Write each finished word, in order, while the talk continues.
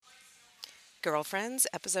Girlfriends,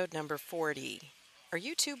 episode number 40. Are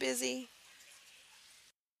you too busy?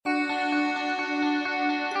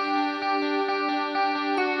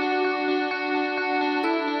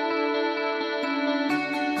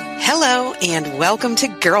 Hello, and welcome to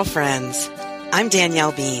Girlfriends. I'm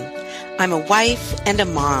Danielle Bean. I'm a wife and a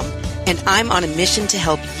mom, and I'm on a mission to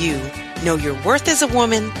help you know your worth as a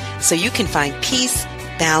woman so you can find peace,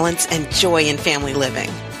 balance, and joy in family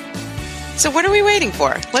living. So what are we waiting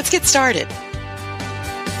for? Let's get started.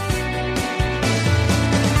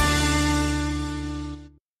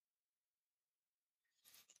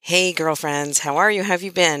 Hey, girlfriends. How are you? How have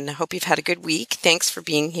you been? Hope you've had a good week. Thanks for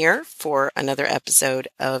being here for another episode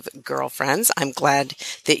of Girlfriends. I'm glad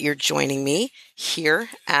that you're joining me here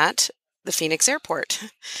at the Phoenix Airport.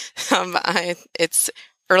 It's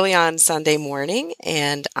early on Sunday morning,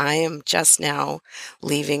 and I am just now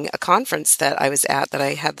leaving a conference that I was at that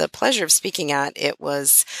I had the pleasure of speaking at. It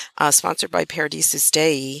was sponsored by Paradisus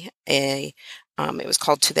Dei. It was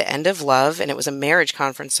called To the End of Love, and it was a marriage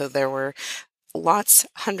conference, so there were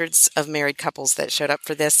hundreds of married couples that showed up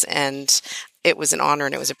for this, and it was an honor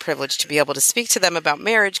and it was a privilege to be able to speak to them about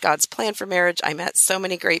marriage, God's plan for marriage. I met so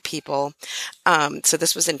many great people. So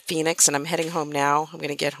this was in Phoenix, and I'm heading home now. I'm going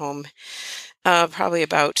to get home probably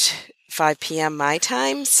about 5 p.m. my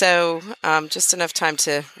time, so just enough time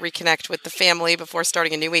to reconnect with the family before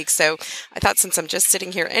starting a new week. So I thought, since I'm just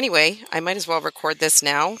sitting here anyway, I might as well record this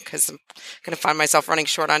now, because I'm going to find myself running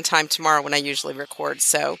short on time tomorrow when I usually record.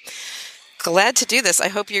 So glad to do this. I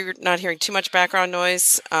hope you're not hearing too much background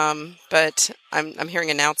noise, but I'm hearing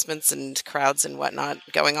announcements and crowds and whatnot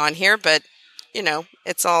going on here. But, you know,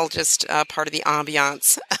 it's all just part of the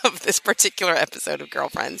ambiance of this particular episode of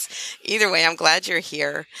Girlfriends. Either way, I'm glad you're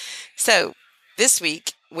here. So this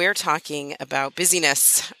week, we're talking about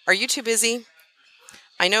busyness. Are you too busy?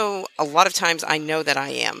 I know a lot of times I know that I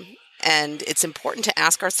am. And it's important to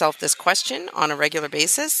ask ourselves this question on a regular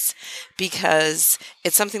basis, because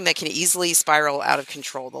it's something that can easily spiral out of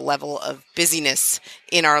control, the level of busyness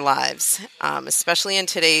in our lives, especially in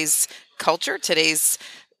today's culture, today's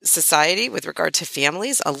society with regard to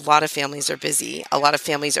families. A lot of families are busy. A lot of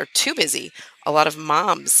families are too busy. A lot of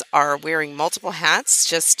moms are wearing multiple hats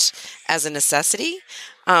just as a necessity.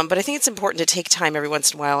 But I think it's important to take time every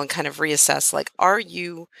once in a while and kind of reassess, like, are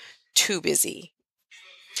you too busy?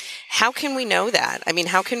 How can we know that? I mean,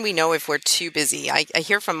 how can we know if we're too busy? I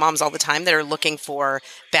hear from moms all the time that are looking for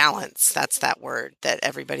balance. That's that word that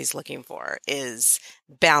everybody's looking for, is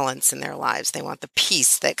balance in their lives. They want the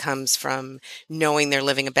peace that comes from knowing they're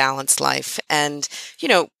living a balanced life. And, you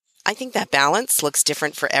know, I think that balance looks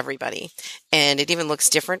different for everybody. And it even looks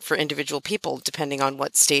different for individual people, depending on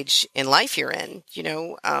what stage in life you're in. You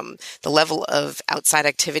know, the level of outside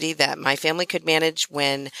activity that my family could manage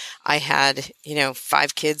when I had,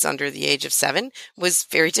 5 kids under the age of 7 was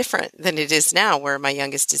very different than it is now, where my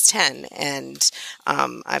youngest is 10. And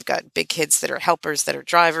I've got big kids that are helpers, that are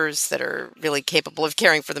drivers, that are really capable of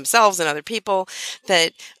caring for themselves and other people.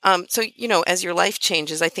 So, as your life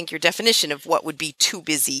changes, I think your definition of what would be too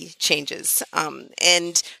busy changes,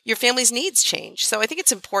 and your family's needs change. So I think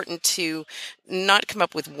it's important to not come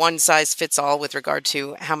up with one size fits all with regard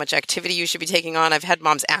to how much activity you should be taking on. I've had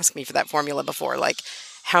moms ask me for that formula before, like,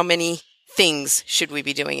 how many things should we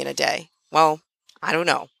be doing in a day? Well, I don't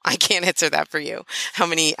know. I can't answer that for you. How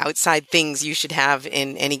many outside things you should have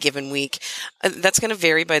in any given week. That's going to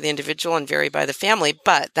vary by the individual and vary by the family.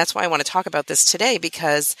 But that's why I want to talk about this today,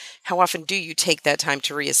 because how often do you take that time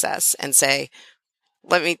to reassess and say,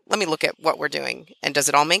 let me look at what we're doing, and does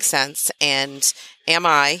it all make sense? And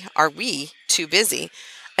are we too busy?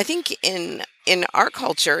 I think in our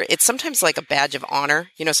culture, it's sometimes like a badge of honor.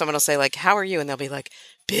 Someone will say, like, how are you? And they'll be like,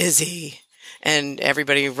 busy. And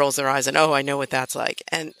everybody rolls their eyes and, oh, I know what that's like.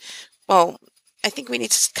 And well, I think we need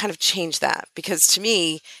to kind of change that, because to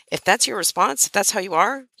me, if that's your response, if that's how you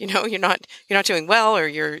are, you're not doing well, or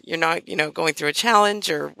you're not, going through a challenge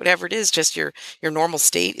or whatever it is, just your normal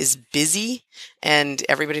state is busy and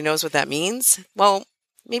everybody knows what that means. Well,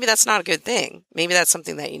 maybe that's not a good thing. Maybe that's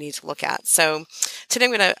something that you need to look at. So today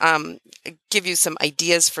I'm going to give you some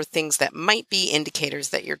ideas for things that might be indicators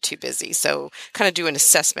that you're too busy. So kind of do an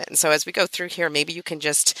assessment. And so as we go through here, maybe you can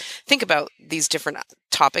just think about these different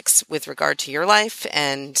topics with regard to your life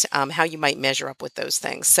and how you might measure up with those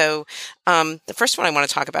things. So the first one I want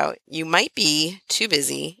to talk about, you might be too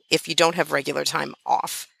busy if you don't have regular time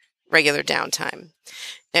off, regular downtime.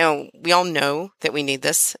 Now, we all know that we need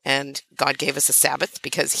this, and God gave us a Sabbath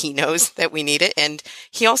because He knows that we need it, and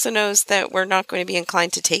He also knows that we're not going to be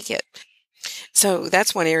inclined to take it. So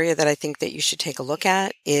that's one area that I think that you should take a look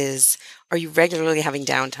at is, are you regularly having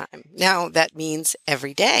downtime? Now that means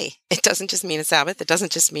every day. It doesn't just mean a Sabbath. It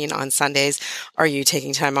doesn't just mean on Sundays. Are you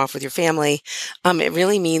taking time off with your family? It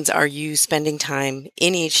really means, are you spending time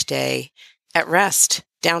in each day at rest,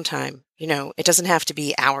 downtime? It doesn't have to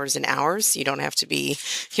be hours and hours. You don't have to be,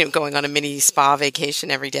 going on a mini spa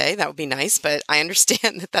vacation every day. That would be nice, but I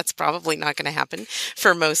understand that that's probably not going to happen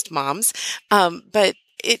for most moms. But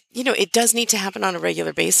it does need to happen on a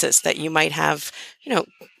regular basis, that you might have,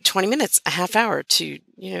 20 minutes, a half hour to,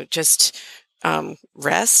 just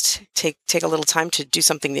rest, take a little time to do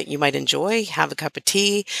something that you might enjoy, have a cup of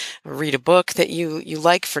tea, read a book that you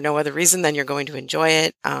like for no other reason than you're going to enjoy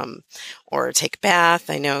it, or take a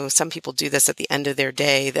bath. I know some people do this at the end of their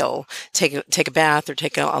day. They'll take a bath or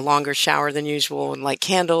take a longer shower than usual and light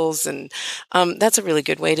candles. And that's a really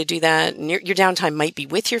good way to do that. And your downtime might be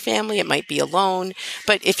with your family. It might be alone.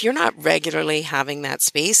 But if you're not regularly having that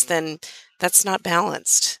space, then that's not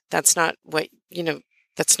balanced. That's not what,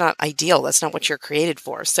 that's not ideal. That's not what you're created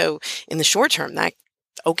for. So in the short term, that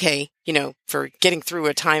okay, for getting through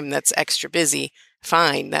a time that's extra busy,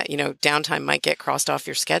 fine, that, downtime might get crossed off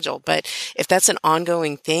your schedule. But if that's an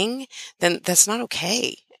ongoing thing, then that's not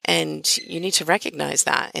okay. And you need to recognize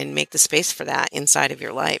that and make the space for that inside of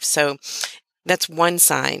your life. So that's one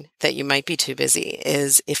sign that you might be too busy,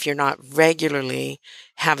 is if you're not regularly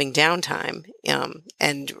having downtime,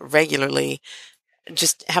 and regularly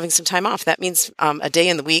just having some time off. That means a day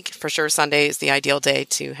in the week. For sure, Sunday is the ideal day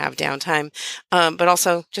to have downtime, but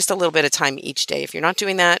also just a little bit of time each day. If you're not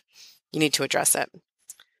doing that, you need to address it.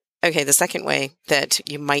 Okay, the second way that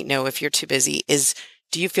you might know if you're too busy is,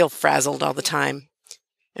 do you feel frazzled all the time?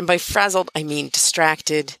 And by frazzled, I mean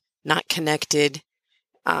distracted, not connected,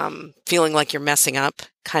 feeling like you're messing up,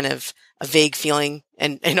 kind of a vague feeling,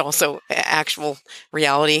 and also actual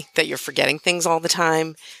reality that you're forgetting things all the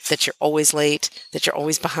time, that you're always late, that you're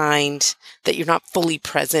always behind, that you're not fully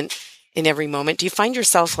present in every moment. Do you find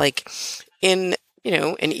yourself like in,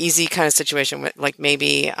 an easy kind of situation with, like,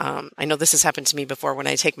 maybe, I know this has happened to me before when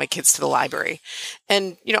I take my kids to the library,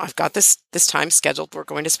 and, I've got this time scheduled. We're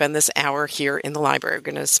going to spend this hour here in the library. We're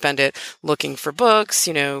going to spend it looking for books,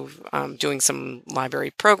 doing some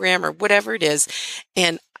library program or whatever it is.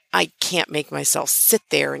 And I can't make myself sit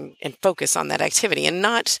there and focus on that activity. And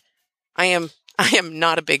I am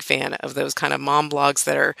not a big fan of those kind of mom blogs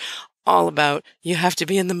that are all about, you have to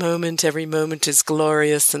be in the moment. Every moment is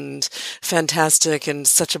glorious and fantastic and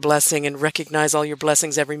such a blessing, and recognize all your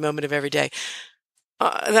blessings every moment of every day.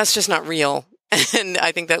 That's just not real. And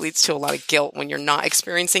I think that leads to a lot of guilt when you're not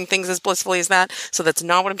experiencing things as blissfully as that. So that's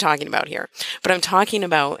not what I'm talking about here. But I'm talking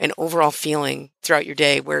about an overall feeling throughout your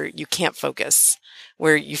day where you can't focus,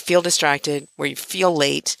 where you feel distracted, where you feel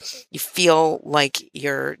late, you feel like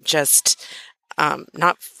you're just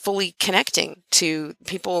not fully connecting to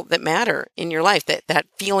people that matter in your life, that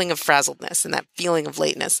feeling of frazzledness and that feeling of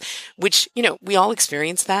lateness, which, we all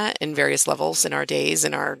experience that in various levels in our days,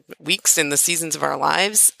 in our weeks, in the seasons of our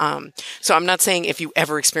lives. So I'm not saying if you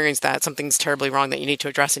ever experience that, something's terribly wrong that you need to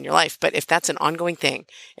address in your life. But if that's an ongoing thing,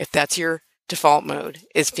 if that's your default mode,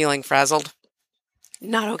 is feeling frazzled,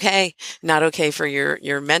 not okay. Not okay for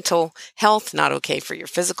your mental health, not okay for your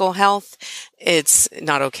physical health. It's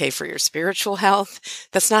not okay for your spiritual health.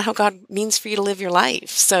 That's not how God means for you to live your life.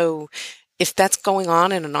 So if that's going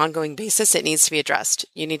on an ongoing basis, it needs to be addressed.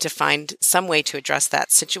 You need to find some way to address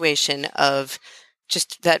that situation of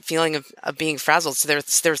just that feeling of being frazzled. So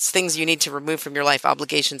there's things you need to remove from your life,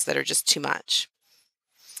 obligations that are just too much.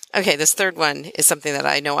 Okay, this third one is something that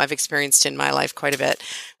I know I've experienced in my life quite a bit,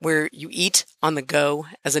 where you eat on the go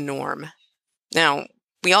as a norm. Now,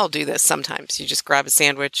 we all do this sometimes. You just grab a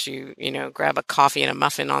sandwich, you grab a coffee and a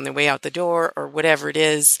muffin on the way out the door or whatever it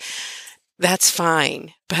is. That's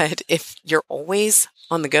fine. But if you're always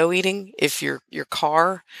on the go eating, if your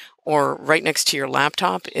car or right next to your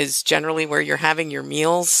laptop is generally where you're having your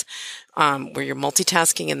meals, where you're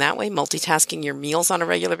multitasking in that way, multitasking your meals on a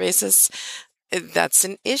regular basis, that's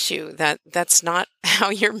an issue. That's not how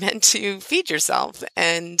you're meant to feed yourself.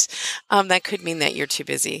 And that could mean that you're too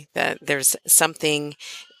busy, that there's something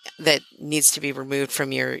that needs to be removed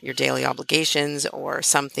from your daily obligations, or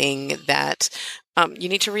something that you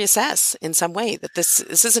need to reassess in some way, that this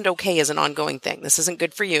isn't okay as an ongoing thing. This isn't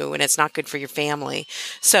good for you, and it's not good for your family.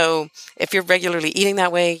 So if you're regularly eating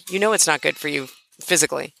that way, it's not good for you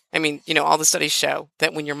physically. I mean, all the studies show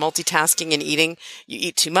that when you're multitasking and eating, you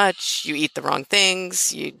eat too much, you eat the wrong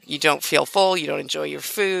things, you don't feel full, you don't enjoy your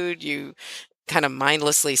food, you kind of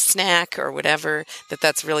mindlessly snack or whatever,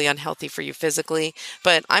 that's really unhealthy for you physically.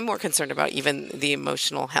 But I'm more concerned about even the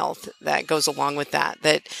emotional health that goes along with that.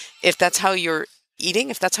 That if that's how you're eating,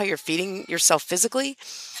 if that's how you're feeding yourself physically,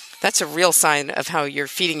 that's a real sign of how you're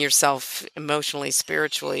feeding yourself emotionally,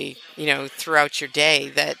 spiritually, throughout your day.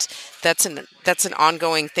 That's an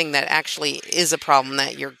ongoing thing that actually is a problem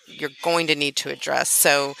that you're going to need to address.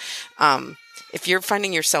 So, if you're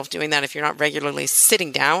finding yourself doing that, if you're not regularly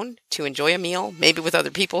sitting down to enjoy a meal, maybe with other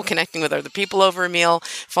people, connecting with other people over a meal,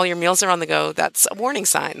 if all your meals are on the go, that's a warning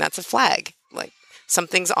sign. That's a flag. Like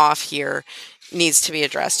something's off here, needs to be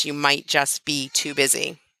addressed. You might just be too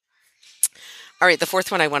busy. All right, the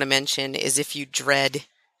fourth one I want to mention is if you dread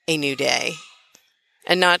a new day.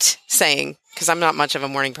 And not saying, because I'm not much of a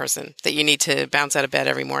morning person, that you need to bounce out of bed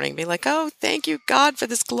every morning and be like, oh, thank you, God, for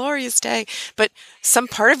this glorious day. But some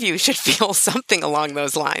part of you should feel something along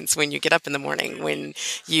those lines when you get up in the morning. When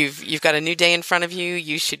you've got a new day in front of you,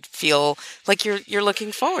 you should feel like you're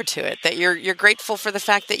looking forward to it, that you're grateful for the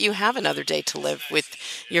fact that you have another day to live with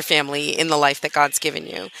your family in the life that God's given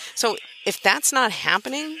you. So if that's not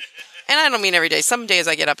happening, and I don't mean every day. Some days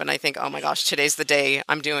I get up and I think, oh my gosh, today's the day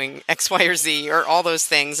I'm doing X, Y, or Z, or all those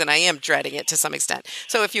things, and I am dreading it to some extent.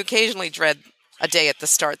 So if you occasionally dread a day at the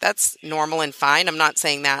start, that's normal and fine. I'm not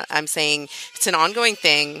saying that. I'm saying it's an ongoing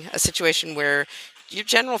thing, a situation where your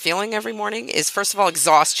general feeling every morning is, first of all,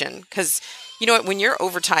 exhaustion. Because you know what, when you're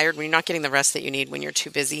overtired, when you're not getting the rest that you need, when you're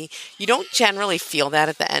too busy, you don't generally feel that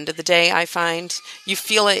at the end of the day, I find. You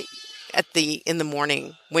feel it in the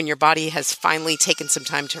morning when your body has finally taken some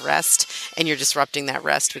time to rest, and you're disrupting that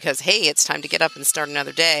rest because, hey, it's time to get up and start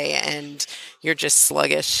another day, and you're just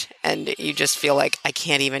sluggish and you just feel like, I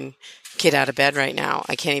can't even get out of bed right now.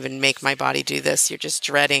 I can't even make my body do this. You're just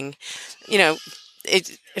dreading,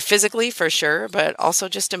 it physically for sure, but also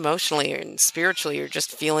just emotionally and spiritually. You're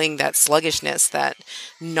just feeling that sluggishness, that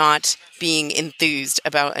not being enthused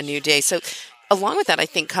about a new day. So along with that, I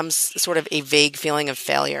think comes sort of a vague feeling of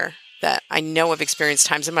failure. That I know I've experienced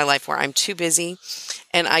times in my life where I'm too busy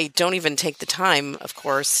and I don't even take the time, of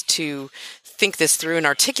course, to think this through and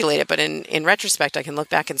articulate it. But in retrospect, I can look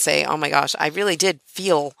back and say, oh my gosh, I really did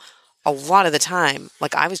feel a lot of the time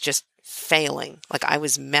like I was just failing, like I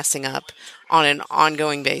was messing up on an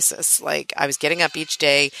ongoing basis. Like I was getting up each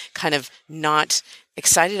day, kind of not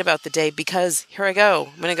excited about the day because here I go.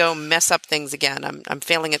 I'm going to go mess up things again. I'm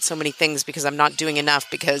failing at so many things because I'm not doing enough,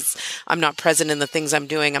 because I'm not present in the things I'm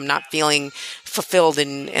doing. I'm not feeling fulfilled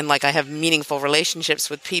and like I have meaningful relationships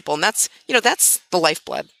with people. And that's the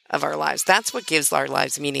lifeblood of our lives. That's what gives our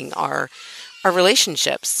lives meaning, our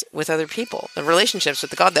relationships with other people, the relationships with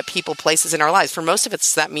the God that people places in our lives. For most of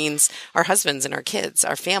us, that means our husbands and our kids,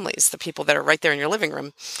 our families, the people that are right there in your living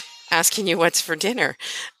room asking you what's for dinner.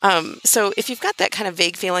 So if you've got that kind of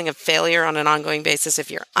vague feeling of failure on an ongoing basis, if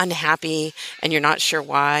you're unhappy and you're not sure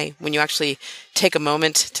why, when you actually take a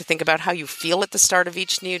moment to think about how you feel at the start of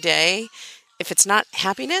each new day, if it's not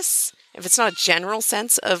happiness, if it's not a general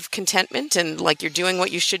sense of contentment and like you're doing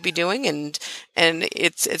what you should be doing and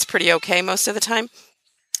it's pretty okay most of the time,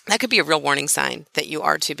 that could be a real warning sign that you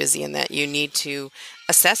are too busy and that you need to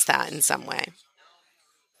assess that in some way.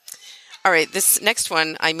 All right, this next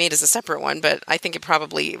one I made as a separate one, but I think it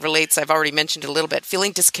probably relates. I've already mentioned a little bit,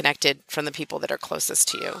 feeling disconnected from the people that are closest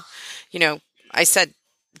to you. I said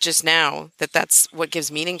just now that that's what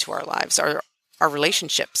gives meaning to our lives, our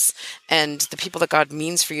relationships. And the people that God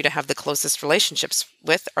means for you to have the closest relationships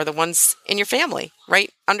with are the ones in your family,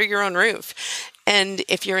 right under your own roof. And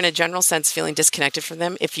if you're in a general sense feeling disconnected from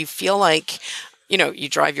them, if you feel like you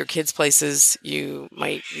drive your kids places, you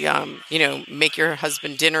might, make your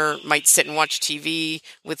husband dinner, might sit and watch TV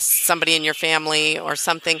with somebody in your family or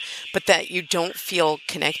something, but that you don't feel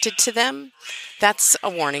connected to them, that's a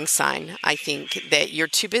warning sign, I think, that you're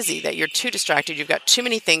too busy, that you're too distracted. You've got too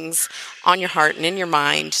many things on your heart and in your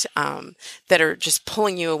mind that are just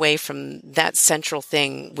pulling you away from that central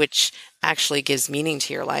thing, which actually gives meaning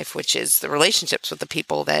to your life, which is the relationships with the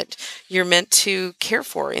people that you're meant to care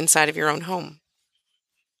for inside of your own home.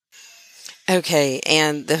 Okay,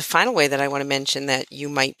 and the final way that I want to mention that you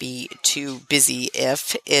might be too busy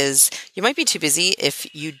is you might be too busy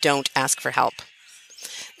if you don't ask for help.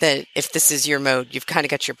 That if this is your mode, you've kind of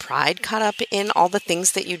got your pride caught up in all the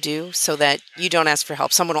things that you do so that you don't ask for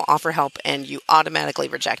help. Someone will offer help and you automatically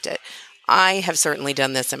reject it. I have certainly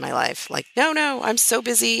done this in my life. Like, no, I'm so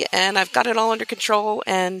busy and I've got it all under control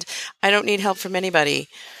and I don't need help from anybody.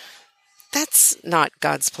 That's not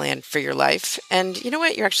God's plan for your life. And you know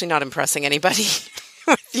what? You're actually not impressing anybody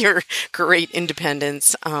with your great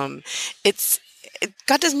independence.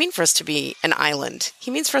 God doesn't mean for us to be an island.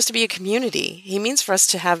 He means for us to be a community. He means for us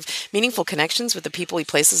to have meaningful connections with the people he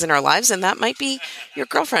places in our lives. And that might be your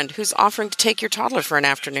girlfriend who's offering to take your toddler for an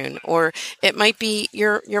afternoon, or it might be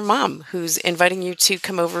your mom who's inviting you to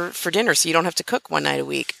come over for dinner so you don't have to cook one night a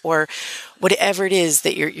week, or whatever it is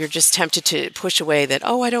that you're just tempted to push away, that,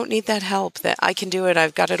 oh, I don't need that help, that I can do it,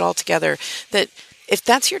 I've got it all together. That if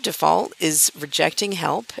that's your default, is rejecting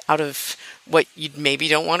help out of what you maybe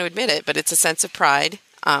don't want to admit it, but it's a sense of pride.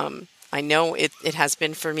 I know it has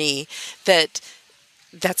been for me,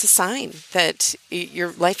 that's a sign that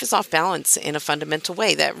your life is off balance in a fundamental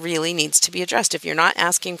way that really needs to be addressed. If you're not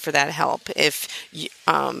asking for that help, if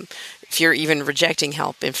you're even rejecting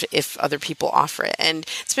help, if other people offer it. And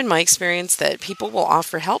it's been my experience that people will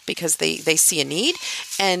offer help because they see a need.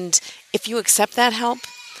 And if you accept that help,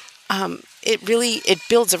 it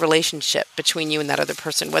builds a relationship between you and that other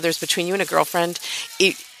person, whether it's between you and a girlfriend,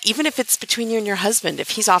 even if it's between you and your husband.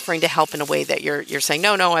 If he's offering to help in a way that you're saying,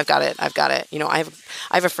 no, I've got it. I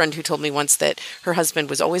have a friend who told me once that her husband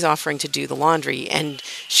was always offering to do the laundry, and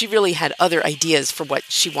she really had other ideas for what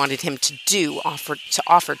she wanted him to do,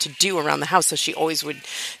 offer to do around the house. So she always would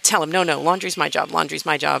tell him, no, laundry's my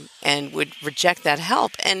job, and would reject that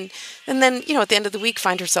help. And then, at the end of the week,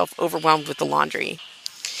 find herself overwhelmed with the laundry.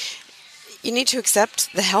 You need to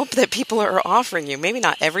accept the help that people are offering you. Maybe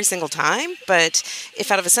not every single time, but if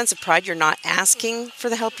out of a sense of pride you're not asking for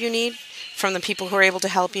the help you need from the people who are able to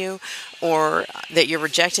help you, or that you're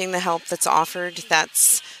rejecting the help that's offered,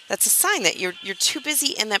 that's a sign that you're too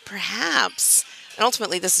busy, and that perhaps, and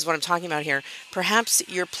ultimately this is what I'm talking about here, perhaps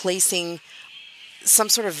you're placing some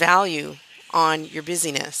sort of value on your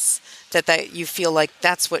busyness, that you feel like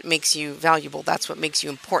that's what makes you valuable, that's what makes you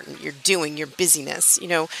important, your busyness.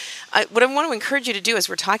 What I want to encourage you to do as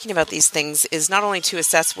we're talking about these things is not only to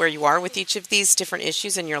assess where you are with each of these different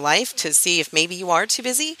issues in your life, to see if maybe you are too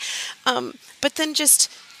busy, but then just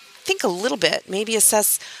think a little bit, maybe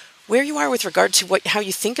assess where you are with regard to how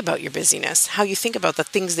you think about your busyness, how you think about the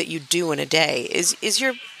things that you do in a day. Is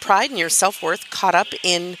your pride and your self-worth caught up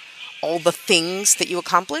in all the things that you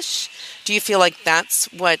accomplish? Do you feel like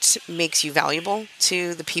that's what makes you valuable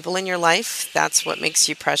to the people in your life? That's what makes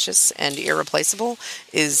you precious and irreplaceable,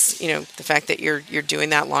 is, the fact that you're doing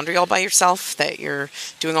that laundry all by yourself, that you're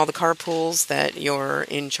doing all the carpools, that you're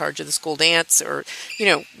in charge of the school dance, or,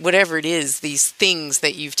 whatever it is, these things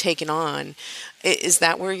that you've taken on. Is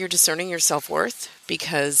that where you're discerning your self-worth?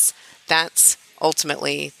 Because that's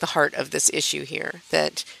ultimately the heart of this issue here,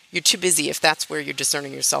 that you're too busy if that's where you're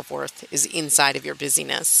discerning your self-worth, is inside of your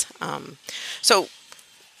busyness. So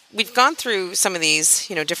we've gone through some of these,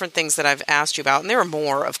 different things that I've asked you about, and there are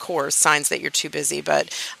more, of course, signs that you're too busy, but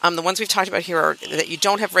the ones we've talked about here are that you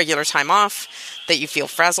don't have regular time off, that you feel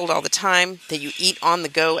frazzled all the time, that you eat on the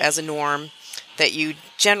go as a norm, that you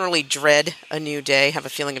generally dread a new day, have a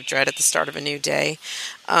feeling of dread at the start of a new day,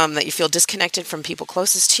 that you feel disconnected from people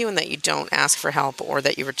closest to you, and that you don't ask for help, or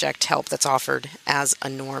that you reject help that's offered as a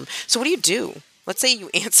norm. So what do you do? Let's say you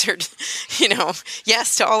answered,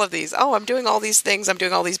 yes to all of these. Oh, I'm doing all these things. I'm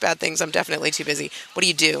doing all these bad things. I'm definitely too busy. What do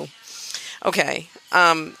you do? Okay.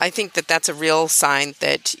 I think that's a real sign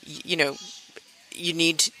that, you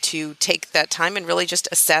need to take that time and really just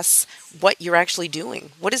assess what you're actually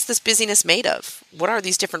doing. What is this busyness made of? What are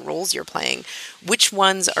these different roles you're playing? Which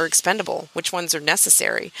ones are expendable? Which ones are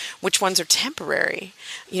necessary? Which ones are temporary?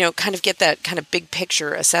 Kind of get that kind of big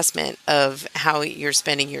picture assessment of how you're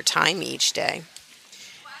spending your time each day.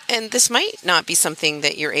 And this might not be something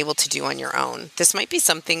that you're able to do on your own. This might be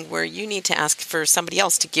something where you need to ask for somebody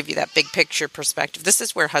else to give you that big picture perspective. This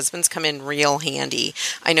is where husbands come in real handy.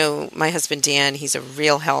 I know my husband, Dan, he's a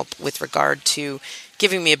real help with regard to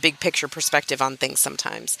giving me a big picture perspective on things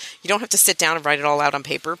sometimes. You don't have to sit down and write it all out on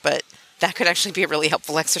paper, but that could actually be a really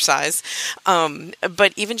helpful exercise.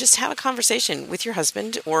 But even just have a conversation with your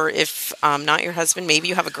husband, or if not your husband, maybe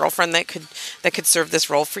you have a girlfriend that could serve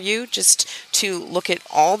this role for you, just to look at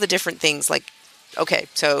all the different things. Like, okay,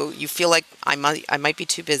 so you feel like I might be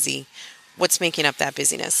too busy. What's making up that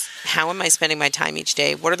busyness? How am I spending my time each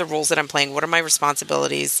day? What are the roles that I'm playing? What are my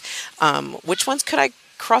responsibilities? Which ones could I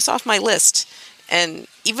cross off my list? And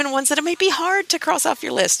even ones that it might be hard to cross off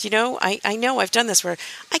your list. I know I've done this where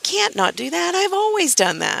I can't not do that. I've always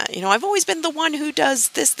done that. I've always been the one who does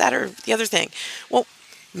this, that, or the other thing. Well,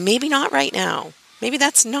 maybe not right now. Maybe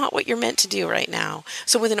that's not what you're meant to do right now.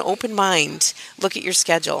 So with an open mind, look at your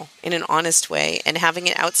schedule in an honest way, and having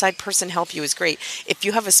an outside person help you is great. If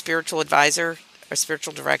you have a spiritual advisor or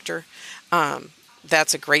spiritual director,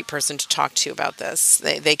 that's a great person to talk to about this.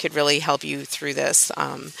 They could really help you through this,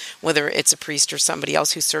 whether it's a priest or somebody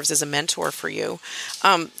else who serves as a mentor for you.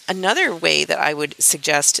 Another way that I would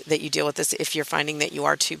suggest that you deal with this if you're finding that you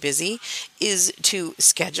are too busy is to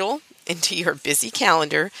schedule into your busy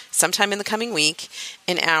calendar sometime in the coming week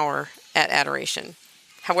an hour at adoration.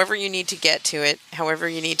 However you need to get to it, however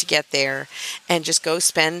you need to get there, and just go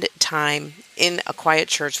spend time in a quiet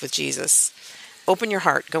church with Jesus. Open your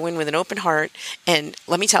heart. Go in with an open heart. And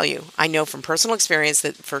let me tell you, I know from personal experience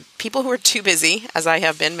that for people who are too busy, as I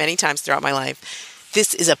have been many times throughout my life,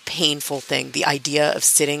 this is a painful thing. The idea of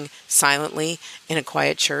sitting silently in a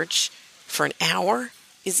quiet church for an hour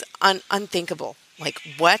is unthinkable. Like,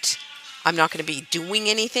 what? I'm not going to be doing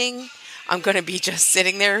anything. I'm going to be just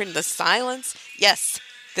sitting there in the silence. Yes,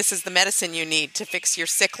 this is the medicine you need to fix your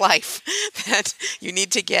sick life, that you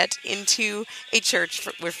need to get into a church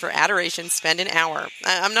for adoration, spend an hour.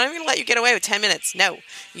 I'm not even going to let you get away with 10 minutes. No,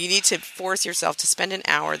 you need to force yourself to spend an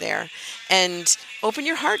hour there and open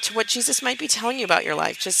your heart to what Jesus might be telling you about your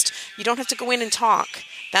life. Just, you don't have to go in and talk.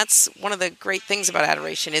 That's one of the great things about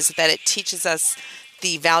adoration, is that it teaches us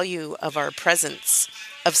the value of our presence,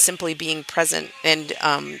 of simply being present, and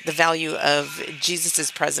the value of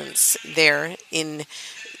Jesus's presence there in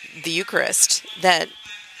the Eucharist. That,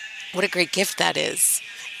 what a great gift that is.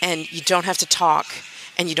 And you don't have to talk,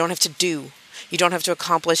 and you don't have to do. You don't have to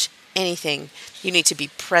accomplish anything. You need to be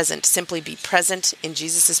present. Simply be present in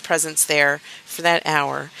Jesus's presence there for that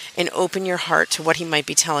hour, and open your heart to what he might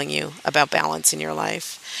be telling you about balance in your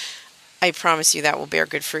life. I promise you that will bear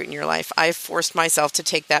good fruit in your life. I've forced myself to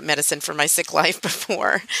take that medicine for my sick life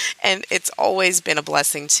before, and it's always been a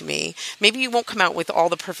blessing to me. Maybe you won't come out with all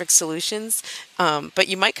the perfect solutions, but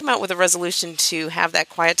you might come out with a resolution to have that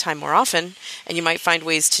quiet time more often, and you might find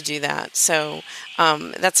ways to do that. So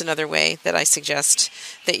that's another way that I suggest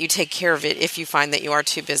that you take care of it if you find that you are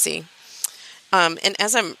too busy. And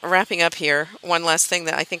as I'm wrapping up here, one last thing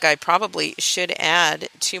that I think I probably should add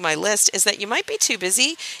to my list is that you might be too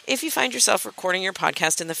busy if you find yourself recording your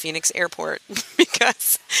podcast in the Phoenix airport.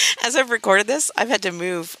 Because as I've recorded this, I've had to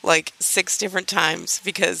move like 6 different times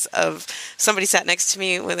because of somebody sat next to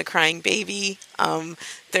me with a crying baby.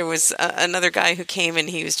 There was another guy who came and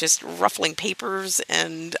he was just ruffling papers,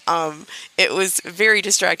 and it was very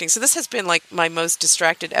distracting. So this has been like my most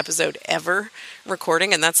distracted episode ever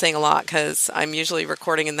recording, and that's saying a lot because I'm usually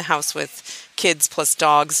recording in the house with kids plus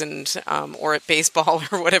dogs and or at baseball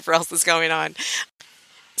or whatever else is going on.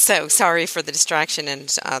 So sorry for the distraction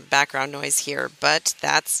and background noise here, but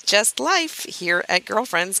that's just life here at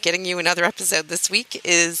Girlfriends. Getting you another episode this week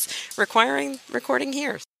is requiring recording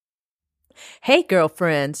here. Hey,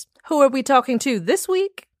 girlfriends, who are we talking to this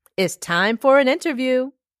week? It's time for an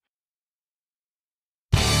interview.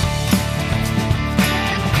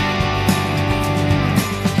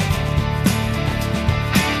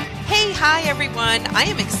 Hi, everyone. I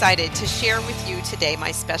am excited to share with you today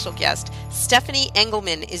my special guest. Stephanie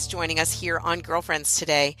Engelman is joining us here on Girlfriends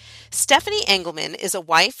today. Stephanie Engelman is a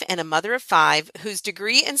wife and a mother of 5 whose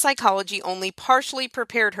degree in psychology only partially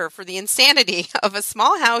prepared her for the insanity of a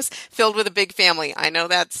small house filled with a big family. I know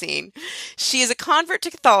that scene. She is a convert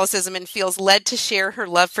to Catholicism and feels led to share her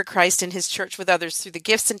love for Christ and his church with others through the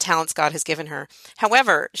gifts and talents God has given her.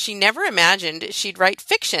 However, she never imagined she'd write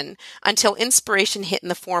fiction until inspiration hit in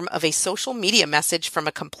the form of a social media message from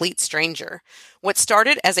a complete stranger. What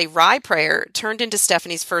started as a wry prayer turned into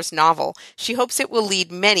Stephanie's first novel. She hopes it will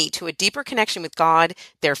lead many to a deeper connection with God,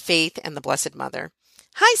 their faith, and the Blessed Mother.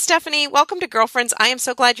 Hi, Stephanie. Welcome to Girlfriends. I am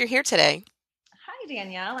so glad you're here today. Hi,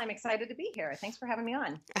 Danielle. I'm excited to be here. Thanks for having me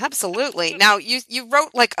on. Absolutely. Now, you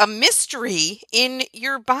wrote like a mystery in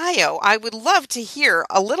your bio. I would love to hear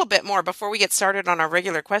a little bit more before we get started on our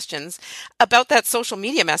regular questions about that social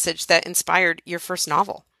media message that inspired your first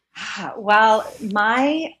novel. Well,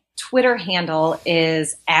 my Twitter handle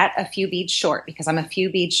is at a few beads short because I'm a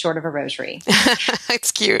few beads short of a rosary.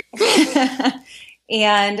 It's cute.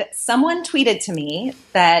 And someone tweeted to me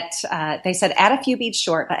that they said, add a few beads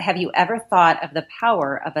short, but have you ever thought of the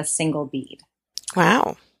power of a single bead?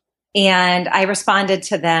 Wow. And I responded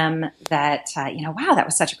to them that, wow, that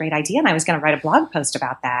was such a great idea. And I was going to write a blog post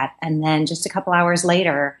about that. And then just a couple hours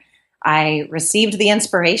later, I received the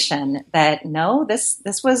inspiration that, no, this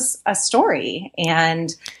was a story.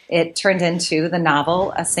 And it turned into the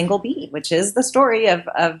novel, A Single Bead, which is the story of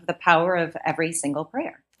the power of every single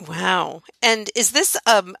prayer. Wow. And is this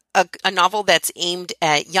a novel that's aimed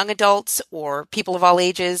at young adults or people of all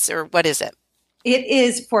ages, or what is it? It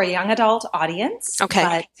is for a young adult audience.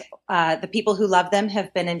 Okay. But the people who love them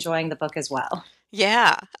have been enjoying the book as well.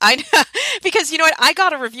 Yeah, I Because you know what? I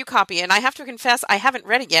got a review copy and I have to confess I haven't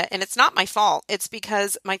read it yet, and it's not my fault. It's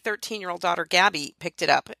because my 13-year-old daughter Gabby picked it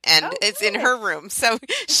up and it's in her room. So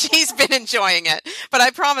she's been enjoying it. But I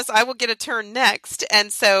promise I will get a turn next.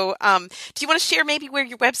 And so do you want to share maybe where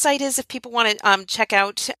your website is if people want to check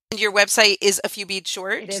out? And your website is A Few Beads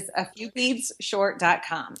Short? It is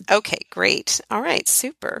afewbeadsshort.com. Okay, great. All right,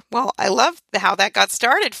 super. Well, I love how that got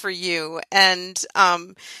started for you, and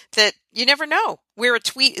that you never know where a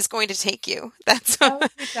tweet is going to take you. That's No,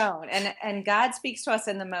 you don't. And God speaks to us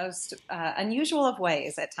in the most unusual of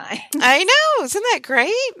ways at times. I know. Isn't that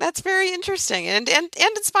great? That's very interesting and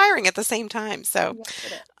inspiring at the same time. So, Yes,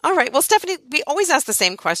 it is. all right. Well, Stephanie, we always ask the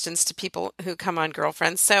same questions to people who come on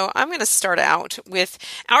Girlfriends. So I'm going to start out with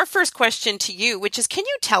our first question to you, which is, can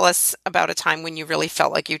you tell us about a time when you really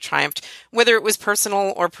felt like you triumphed, whether it was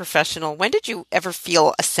personal or professional? When did you ever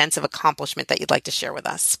feel a sense of accomplishment that you'd like to share with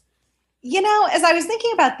us? You know, as I was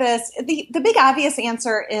thinking about this, the big obvious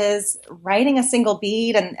answer is writing a single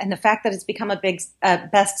bead and the fact that it's become a big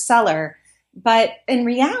bestseller. But in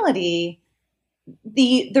reality,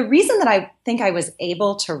 the reason that I think I was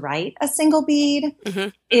able to write a single bead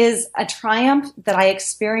is a triumph that I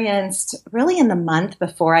experienced really in the month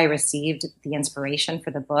before I received the inspiration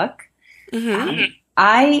for the book.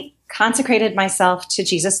 I consecrated myself to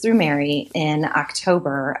Jesus through Mary in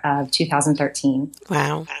October of 2013.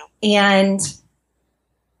 Wow. And,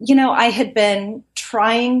 you know, I had been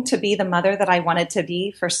trying to be the mother that I wanted to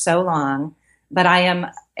be for so long, but I am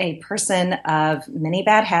a person of many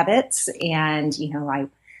bad habits. And, you know, I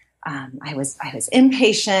was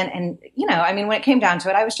impatient. And, you know, I mean, when it came down to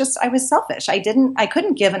it, I was selfish. I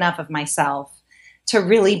couldn't give enough of myself to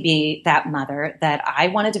really be that mother that I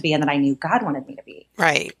wanted to be and that I knew God wanted me to be.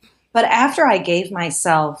 Right. But after I gave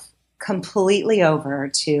myself completely over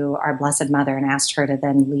to our Blessed Mother and asked her to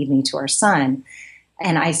then lead me to her son,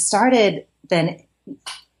 and I started then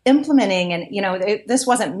implementing, and, you know, this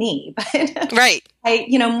wasn't me, but right.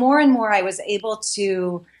 More and more I was able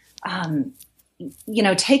to,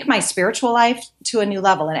 take my spiritual life to a new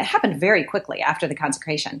level. And it happened very quickly after the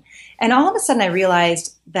consecration. And all of a sudden I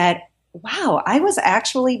realized that, wow, I was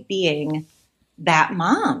actually being that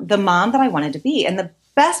mom, the mom that I wanted to be. And the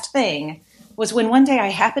best thing was when one day I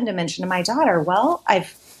happened to mention to my daughter, well, I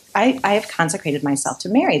have consecrated myself to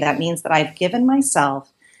Mary. That means that I've given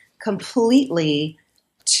myself completely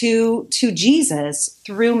to Jesus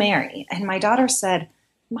through Mary. And my daughter said,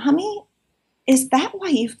 Mommy, is that why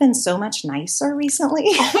you've been so much nicer recently?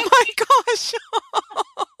 Oh my gosh.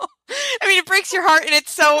 I mean, it breaks your heart and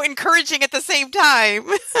it's so encouraging at the same time.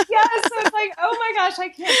 Yes, it's like, oh my gosh, I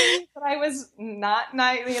can't believe that I was not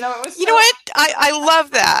nice. You know, it was. You know what? I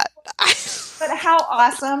love that. But how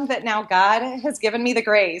awesome that now God has given me the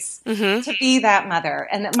grace to be that mother,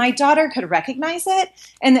 and that my daughter could recognize it,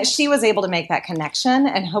 and that she was able to make that connection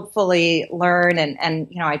and hopefully learn and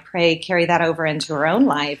you know, I pray carry that over into her own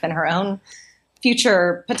life and her own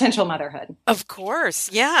future potential motherhood. Of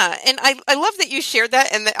course. Yeah. And I love that you shared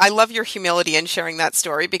that. And I love your humility in sharing that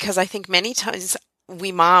story, because I think many times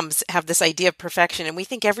we moms have this idea of perfection and we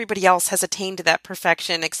think everybody else has attained to that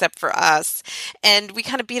perfection except for us. And we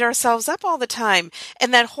kind of beat ourselves up all the time.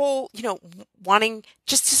 And that whole, you know, wanting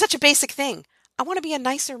just such a basic thing. I want to be a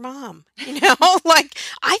nicer mom, you know, like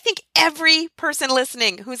I think every person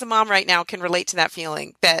listening who's a mom right now can relate to that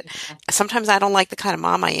feeling that sometimes I don't like the kind of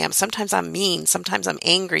mom I am. Sometimes I'm mean. Sometimes I'm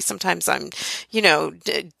angry. Sometimes I'm, you know,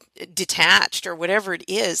 detached or whatever it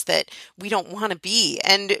is that we don't want to be.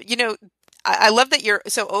 And, you know, I love that you're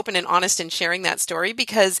so open and honest in sharing that story,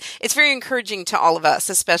 because it's very encouraging to all of us,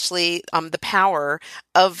 especially the power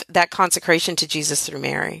of that consecration to Jesus through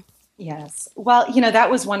Mary. Yes. Well, you know, that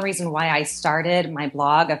was one reason why I started my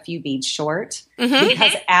blog, A Few Beads Short,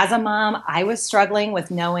 because as a mom, I was struggling with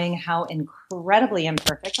knowing how incredibly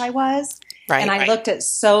imperfect I was. Right, and I looked at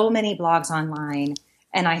so many blogs online,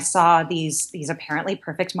 and I saw these apparently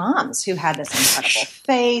perfect moms who had this incredible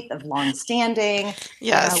faith of long-standing,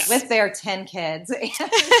 with their 10 kids.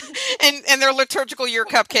 and their liturgical year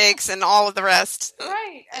cupcakes and all of the rest.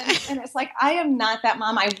 Right. And it's like, I am not that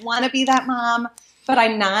mom. I want to be that mom, but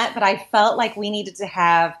I'm not. But I felt like we needed to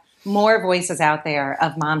have more voices out there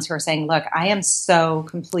of moms who are saying, look, I am so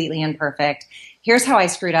completely imperfect. Here's how I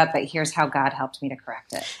screwed up, but here's how God helped me to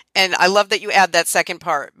correct it. And I love that you add that second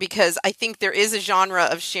part, because I think there is a genre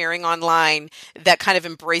of sharing online that kind of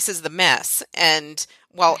embraces the mess. And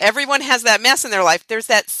while everyone has that mess in their life, there's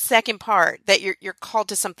that second part that you're called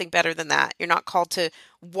to something better than that. You're not called to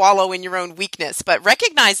wallow in your own weakness, but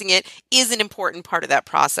recognizing it is an important part of that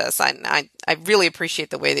process. I really appreciate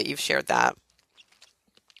the way that you've shared that.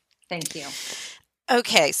 Thank you.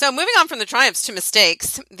 Okay, so moving on from the triumphs to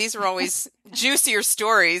mistakes. These are always juicier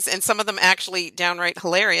stories, and some of them actually downright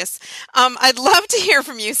hilarious. I'd love to hear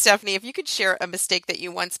from you, Stephanie, if you could share a mistake that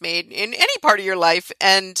you once made in any part of your life,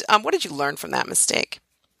 and what did you learn from that mistake?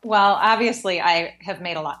 Well, obviously, I have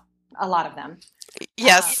made a lot of them.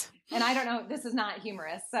 Yes. And I don't know, this is not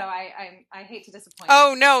humorous, so I hate to disappoint.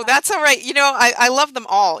 Oh, no, that's all right. I love them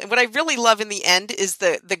all. And what I really love in the end is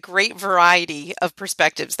the great variety of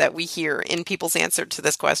perspectives that we hear in people's answer to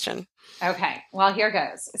this question. Okay, well, here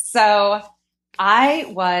goes. So I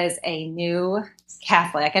was a new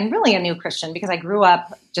Catholic and really a new Christian because I grew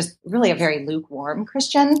up just really a very lukewarm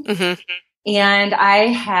Christian. Mm-hmm. And I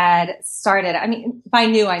had started, by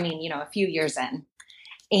new, a few years in.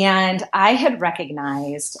 And I had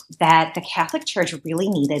recognized that the Catholic Church really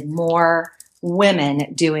needed more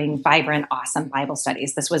women doing vibrant, awesome Bible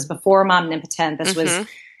studies. This was before Momnipotent. This was,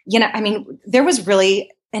 there was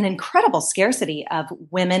really an incredible scarcity of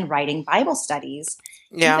women writing Bible studies.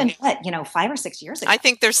 Yeah. Even, 5 or 6 years ago. I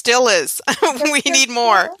think there still is. We need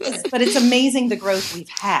more. But it's amazing the growth we've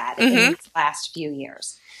had in these last few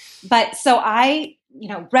years. But so I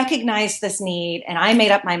recognized this need, and I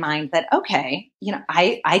made up my mind that, okay,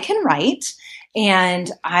 I can write and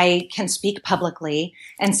I can speak publicly.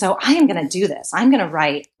 And so I am going to do this. I'm going to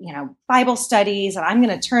write, Bible studies, and I'm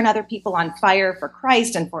going to turn other people on fire for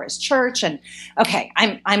Christ and for his church. And okay,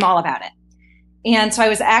 I'm all about it. And so I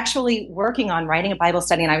was actually working on writing a Bible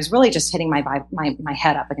study, and I was really just hitting my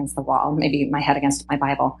head up against the wall, maybe my head against my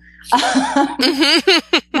Bible,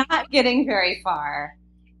 not getting very far.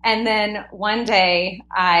 And then one day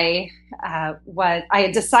I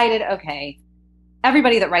had decided, okay,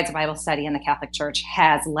 everybody that writes a Bible study in the Catholic Church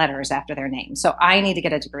has letters after their name. So I need to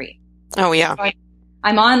get a degree. Oh, yeah. So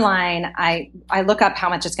I'm online. I look up how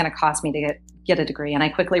much it's going to cost me to get a degree. And I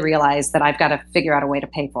quickly realized that I've got to figure out a way to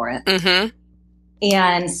pay for it. Mm-hmm.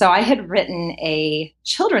 And so I had written a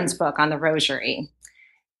children's book on the Rosary.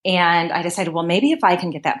 And I decided, well, maybe if I can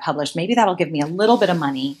get that published, maybe that'll give me a little bit of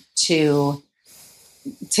money to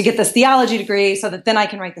get this theology degree so that then I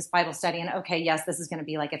can write this Bible study. And okay, yes, this is going to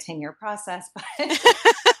be like a 10-year process, but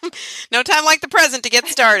no time like the present to get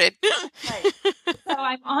started. Right. So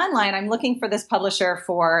I'm online. I'm looking for this publisher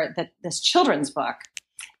for this children's book.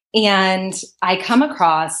 And I come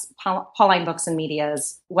across Pauline Books and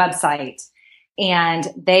Media's website, and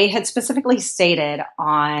they had specifically stated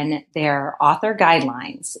on their author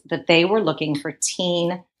guidelines that they were looking for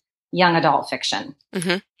teen young adult fiction.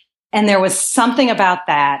 Mm-hmm. And there was something about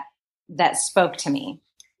that spoke to me.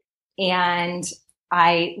 And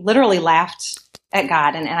I literally laughed at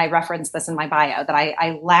God. And I referenced this in my bio, that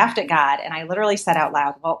I laughed at God, and I literally said out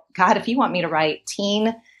loud, well, God, if you want me to write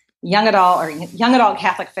teen, young adult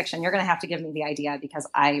Catholic fiction, you're going to have to give me the idea, because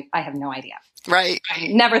I have no idea. Right. I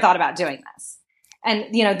never thought about doing this.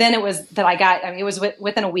 And, then it was that it was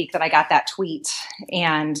within a week that I got that tweet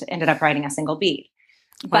and ended up writing a single beat.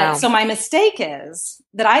 But Wow. So my mistake is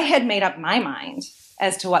that I had made up my mind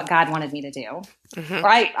as to what God wanted me to do. Mm-hmm. Or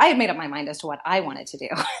I had made up my mind as to what I wanted to do.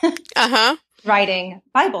 Uh-huh. Writing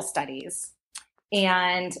Bible studies,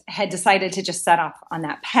 and had decided to just set off on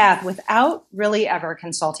that path without really ever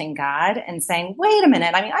consulting God and saying, wait a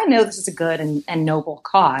minute, I know this is a good and noble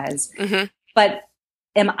cause, Mm-hmm. but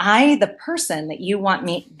am I the person that you want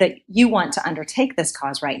to undertake this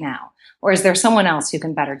cause right now? Or is there someone else who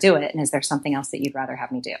can better do it? And is there something else that you'd rather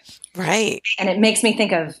have me do? Right. And it makes me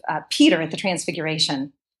think of Peter at the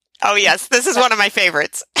Transfiguration. Oh, yes. This is one of my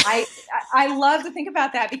favorites. I love to think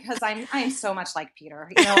about that, because I'm so much like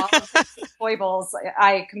Peter. All of the foibles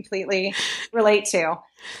I completely relate to.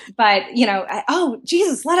 But, oh,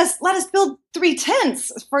 Jesus, let us build 3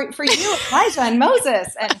 tents for you, Elijah and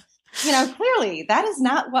Moses. And, clearly that is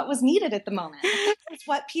not what was needed at the moment. It's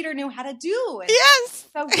what Peter knew how to do. And yes.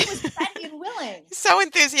 So he was ready and willing. So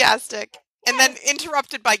enthusiastic. And then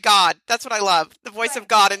interrupted by God. That's what I love. The voice of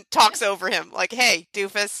God, and talks over him like, hey,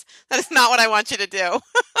 doofus, that is not what I want you to do.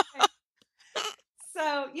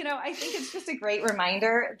 So, I think it's just a great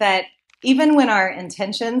reminder that even when our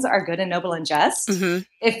intentions are good and noble and just, mm-hmm.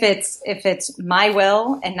 if it's my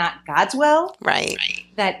will and not God's will, right,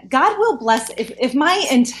 that God will bless. If my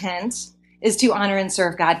intent is to honor and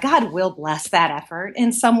serve God, God will bless that effort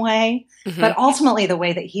in some way. Mm-hmm. But ultimately, the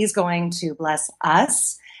way that he's going to bless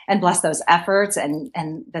us and bless those efforts, and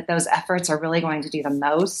that those efforts are really going to do the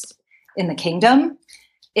most in the kingdom,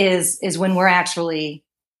 is when we're actually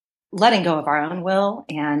letting go of our own will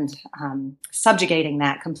and subjugating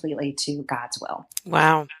that completely to God's will.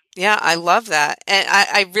 Wow. Yeah, I love that. And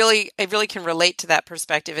I really can relate to that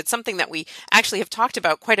perspective. It's something that we actually have talked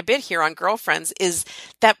about quite a bit here on Girlfriends is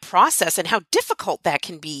that process and how difficult that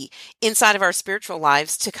can be inside of our spiritual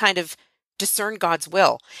lives to kind of discern God's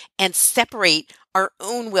will and separate our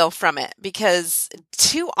own will from it. Because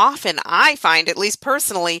too often I find, at least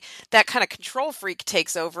personally, that kind of control freak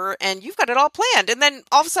takes over and you've got it all planned. And then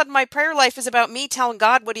all of a sudden my prayer life is about me telling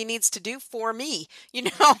God what he needs to do for me,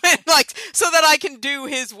 and like, so that I can do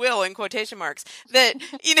his will in quotation marks that,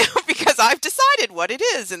 because I've decided what it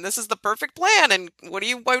is and this is the perfect plan. And what are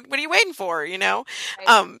you waiting for?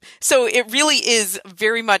 Right. So it really is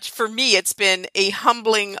very much for me, it's been a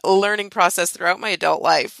humbling learning process throughout my adult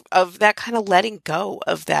life of that kind of letting go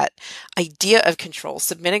of that idea of control,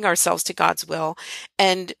 submitting ourselves to God's will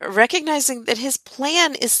and recognizing that his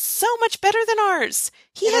plan is so much better than ours.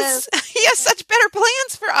 He has such better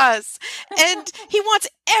plans for us and he wants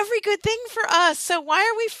every good thing for us. So why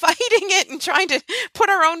are we fighting it and trying to put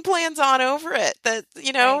our own plans on over it? That,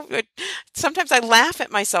 Right. sometimes I laugh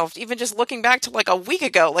at myself, even just looking back to like a week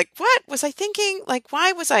ago, like, what was I thinking? Like,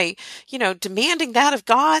 why was I, demanding that of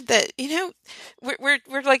God that,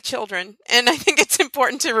 we're like children. And I think it's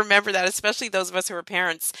important to remember that, especially those of us who are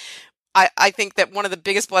parents. I think that one of the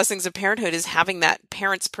biggest blessings of parenthood is having that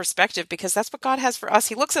parent's perspective because that's what God has for us.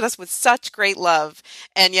 He looks at us with such great love.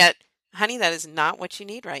 And yet, honey, that is not what you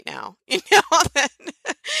need right now.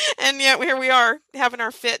 And yet here we are having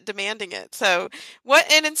our fit demanding it. So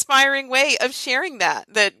what an inspiring way of sharing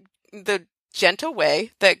that the gentle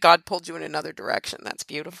way that God pulled you in another direction. That's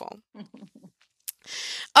beautiful.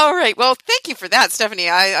 All right. Well, thank you for that, Stephanie.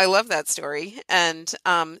 I love that story. And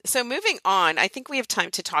so moving on, I think we have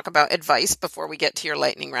time to talk about advice before we get to your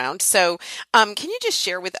lightning round. So can you just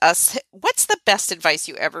share with us, what's the best advice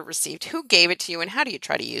you ever received? Who gave it to you and how do you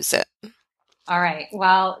try to use it? All right.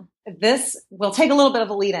 Well, this will take a little bit of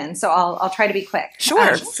a lead in, so I'll try to be quick.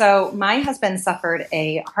 Sure. So my husband suffered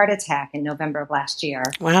a heart attack in November of last year.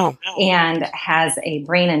 Wow. And has a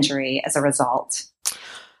brain injury as a result.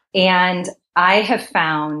 And I have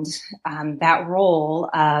found that role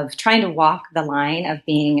of trying to walk the line of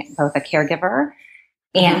being both a caregiver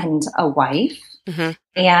and a wife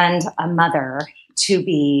and a mother to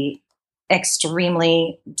be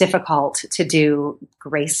extremely difficult to do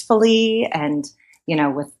gracefully and,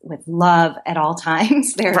 with love at all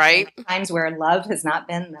times. There are times where love has not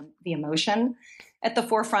been the emotion at the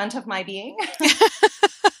forefront of my being.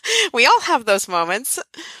 We all have those moments.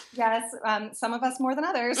 Yes, some of us more than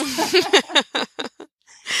others.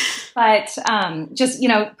 But just,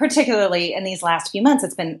 particularly in these last few months,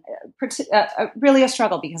 it's been really a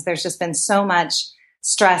struggle because there's just been so much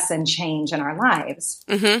stress and change in our lives.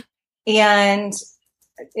 And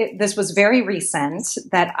this was very recent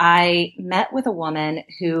that I met with a woman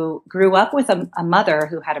who grew up with a mother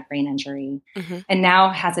who had a brain injury and now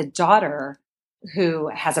has a daughter who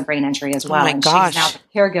has a brain injury as well. Oh my gosh. She's now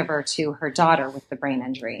the caregiver to her daughter with the brain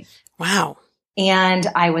injury. Wow. And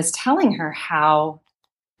I was telling her how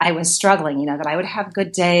I was struggling, that I would have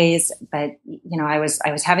good days, but, I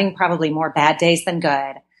was having probably more bad days than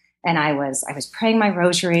good. And I was praying my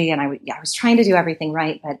rosary and I was trying to do everything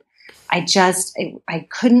right, but I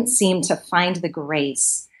couldn't seem to find the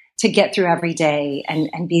grace to get through every day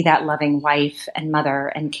and be that loving wife and mother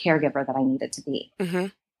and caregiver that I needed to be.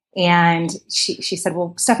 And she said,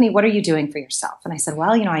 well, Stephanie, what are you doing for yourself? And I said,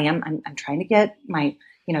 well, I'm trying to get my,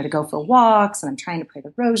 to go for walks and I'm trying to pray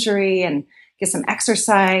the rosary and get some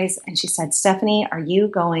exercise. And she said, Stephanie, are you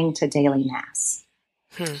going to daily mass?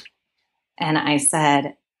 And I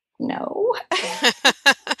said, no.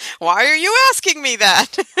 Why are you asking me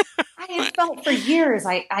that? I had felt for years,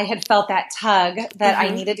 I had felt that tug that I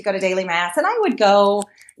needed to go to daily mass. And I would go,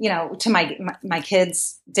 to my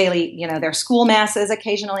kids' daily, their school masses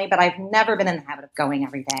occasionally, but I've never been in the habit of going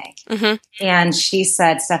every day. And she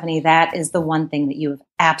said, Stephanie, that is the one thing that you have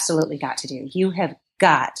absolutely got to do. You have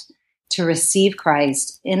got to receive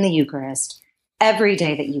Christ in the Eucharist every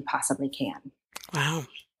day that you possibly can. Wow.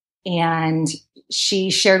 And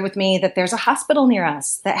she shared with me that there's a hospital near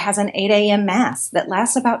us that has an 8 a.m. mass that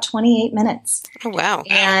lasts about 28 minutes. Oh, wow.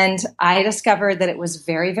 And I discovered that it was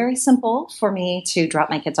very, very simple for me to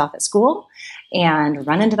drop my kids off at school and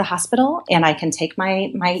run into the hospital. And I can take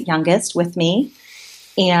my youngest with me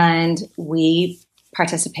and we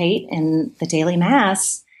participate in the daily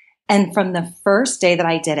mass. And from the first day that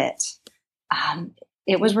I did it,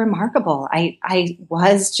 it was remarkable. I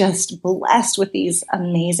was just blessed with these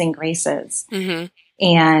amazing graces.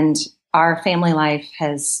 And our family life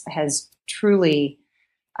has truly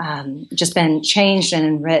just been changed and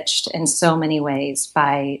enriched in so many ways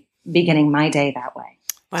by beginning my day that way.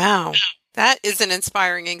 Wow. That is an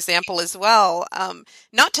inspiring example as well.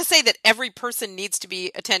 Not to say that every person needs to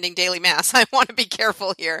be attending daily mass. I want to be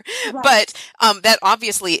careful here. Right. But that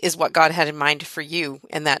obviously is what God had in mind for you,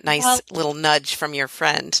 and that nice little nudge from your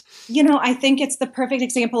friend. I think it's the perfect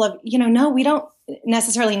example of, no, we don't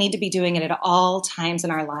necessarily need to be doing it at all times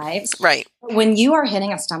in our lives. Right. When you are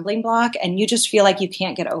hitting a stumbling block and you just feel like you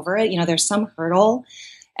can't get over it, there's some hurdle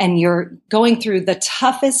and you're going through the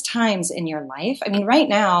toughest times in your life. I mean, right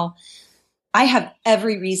now, I have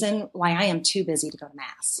every reason why I am too busy to go to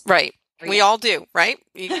mass. Right. We all do, right?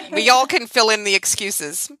 We all can fill in the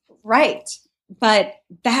excuses. Right. But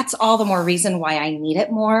that's all the more reason why I need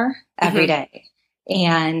it more every day.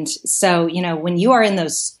 And so, when you are in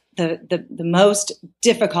those, the most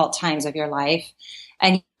difficult times of your life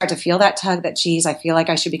and you start to feel that tug that, geez, I feel like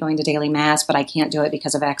I should be going to daily mass, but I can't do it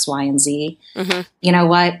because of X, Y, and Z. You know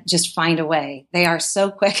what? Just find a way. They are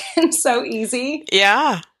so quick and so easy.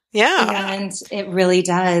 Yeah. Yeah. And it really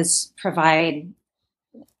does provide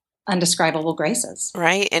undescribable graces.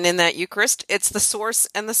 Right. And in that Eucharist, it's the source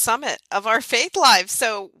and the summit of our faith lives.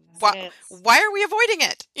 So why are we avoiding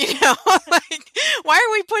it? Why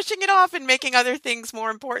are we pushing it off and making other things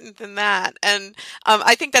more important than that? And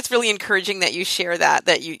I think that's really encouraging that you share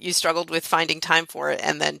that you struggled with finding time for it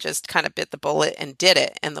and then just kind of bit the bullet and did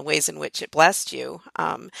it, and the ways in which it blessed you.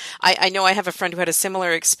 I know I have a friend who had a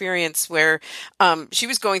similar experience where she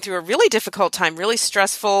was going through a really difficult time, really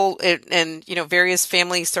stressful, and various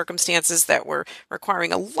family circumstances that were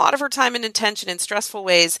requiring a lot of her time and attention in stressful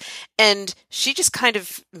ways. And she just kind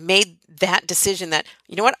of made that decision that,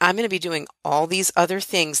 I'm going to be doing all these other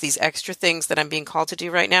things, these extra things that I'm being called to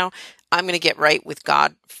do right now. I'm going to get right with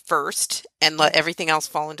God first and let everything else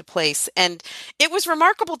fall into place. And it was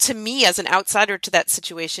remarkable to me as an outsider to that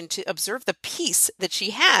situation to observe the peace that she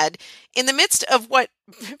had in the midst of what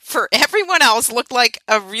for everyone else looked like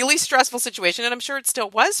a really stressful situation. And I'm sure it still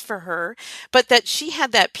was for her, but that she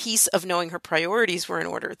had that peace of knowing her priorities were in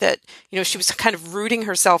order, that, she was kind of rooting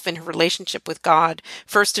herself in her relationship with God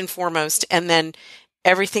first and foremost. And then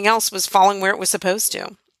everything else was falling where it was supposed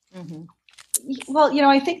to. Mm-hmm. Well,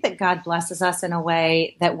 I think that God blesses us in a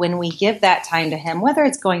way that when we give that time to Him, whether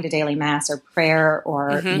it's going to daily mass or prayer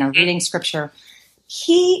or, reading scripture,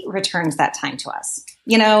 He returns that time to us,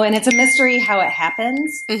 and it's a mystery how it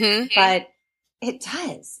happens, but it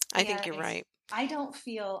does. I think you're right. I don't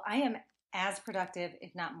feel I am as productive,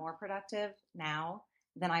 if not more productive now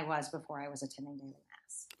than I was before I was attending daily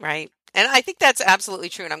mass. Right. And I think that's absolutely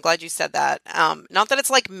true. And I'm glad you said that. Not that it's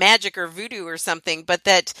like magic or voodoo or something, but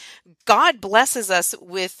that God blesses us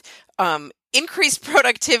with increased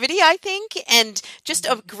productivity, I think, and just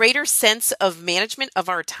a greater sense of management of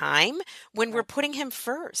our time when we're putting Him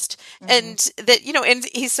first. And that, and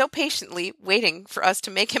He's so patiently waiting for us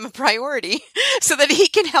to make Him a priority so that He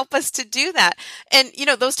can help us to do that. And,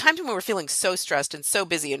 those times when we're feeling so stressed and so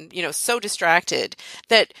busy and, so distracted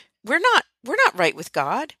that we're not right with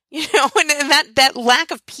God, and that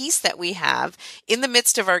lack of peace that we have in the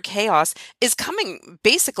midst of our chaos is coming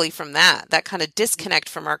basically from that kind of disconnect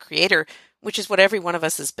from our Creator, which is what every one of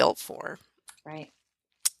us is built for. Right.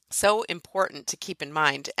 So important to keep in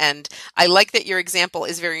mind. And I like that your example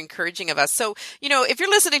is very encouraging of us. So, if you're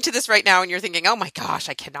listening to this right now and you're thinking, oh my gosh,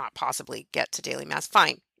 I cannot possibly get to daily mass,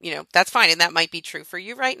 fine. That's fine. And that might be true for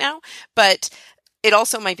you right now, but it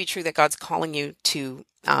also might be true that God's calling you to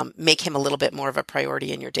make Him a little bit more of a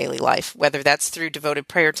priority in your daily life, whether that's through devoted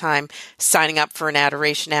prayer time, signing up for an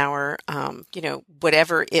adoration hour,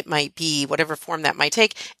 whatever it might be, whatever form that might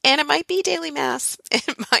take. And it might be daily mass.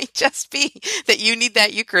 It might just be that you need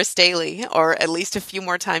that Eucharist daily or at least a few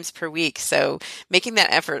more times per week. So making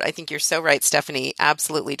that effort, I think you're so right, Stephanie,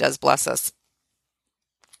 absolutely does bless us.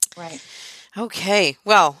 Right. Okay,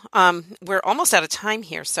 well, we're almost out of time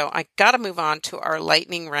here, so I got to move on to our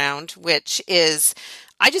lightning round, which is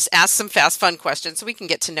I just ask some fast, fun questions so we can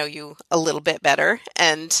get to know you a little bit better,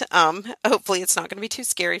 and hopefully it's not going to be too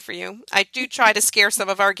scary for you. I do try to scare some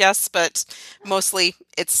of our guests, but mostly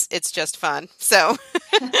it's just fun. So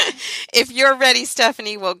if you're ready,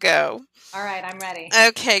 Stephanie, we'll go. All right, I'm ready.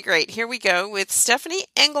 Okay, great. Here we go with Stephanie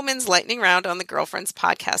Engelman's Lightning Round on the Girlfriends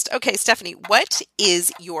podcast. Okay, Stephanie, what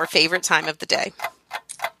is your favorite time of the day?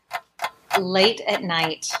 Late at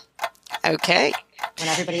night. Okay. When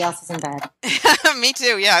everybody else is in bed. Me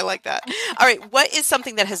too. Yeah, I like that. All right. What is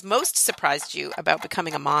something that has most surprised you about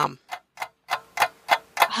becoming a mom?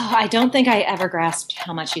 Oh, I don't think I ever grasped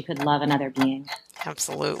how much you could love another being.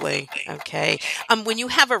 Absolutely. Okay. When you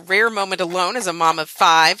have a rare moment alone as a mom of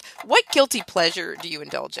 5, what guilty pleasure do you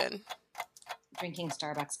indulge in? Drinking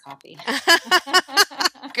Starbucks coffee.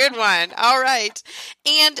 Good one. All right.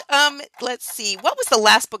 And let's see. What was the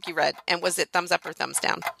last book you read? And was it thumbs up or thumbs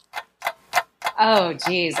down? Oh,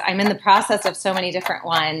 geez. I'm in the process of so many different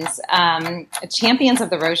ones. Champions of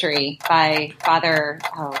the Rosary by Father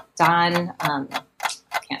Don.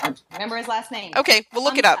 Can't remember his last name. Okay, we'll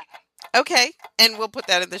look it up. Okay, and we'll put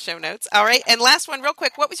that in the show notes. All right. And last one, real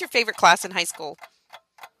quick. What was your favorite class in high school?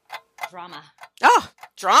 Drama. Oh,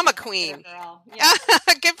 drama queen. Girl. Yeah.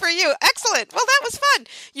 Good for you. Excellent. Well, that was fun.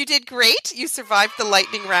 You did great. You survived the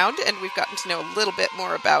lightning round, and we've gotten to know a little bit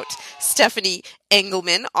more about Stephanie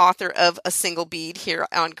Engelman, author of A Single Bead, here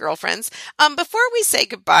on Girlfriends. Before we say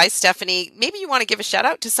goodbye, Stephanie, maybe you want to give a shout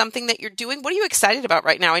out to something that you're doing. What are you excited about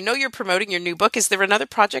right now? I know you're promoting your new book. Is there another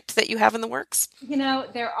project that you have in the works?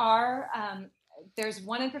 There are. There's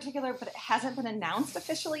one in particular, but it hasn't been announced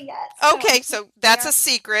officially yet. Okay, so that's a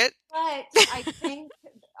secret. But I think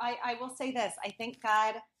I will say this. I think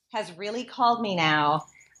God has really called me now.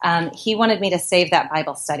 He wanted me to save that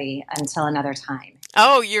Bible study until another time.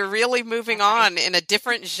 Oh, you're really moving on in a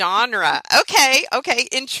different genre. Okay,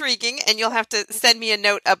 intriguing. And you'll have to send me a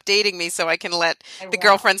note updating me so I can let the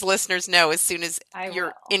Girlfriends listeners know as soon as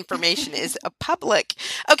your information is public.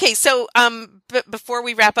 Okay, so before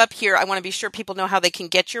we wrap up here, I want to be sure people know how they can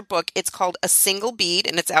get your book. It's called A Single Bead,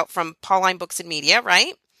 and it's out from Pauline Books and Media,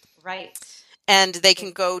 right? Right. And they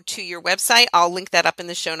can go to your website. I'll link that up in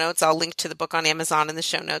the show notes. I'll link to the book on Amazon in the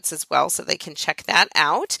show notes as well, so they can check that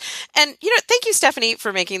out. And, thank you, Stephanie,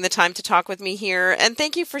 for making the time to talk with me here. And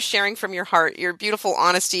thank you for sharing from your heart. Your beautiful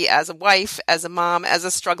honesty as a wife, as a mom, as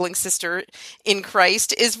a struggling sister in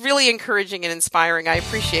Christ is really encouraging and inspiring. I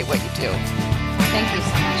appreciate what you do. Thank you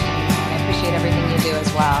so much, Amy. I appreciate everything you do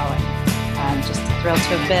as well. And I'm just thrilled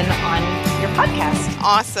to have been on your podcast.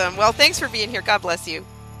 Awesome. Well, thanks for being here. God bless you.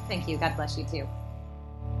 Thank you. God bless you too.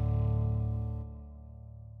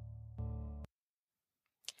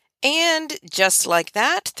 And just like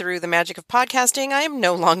that, through the magic of podcasting, I am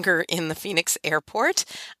no longer in the Phoenix airport.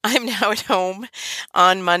 I'm now at home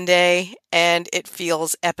on Monday, and it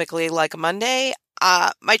feels epically like a Monday.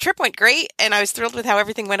 My trip went great, and I was thrilled with how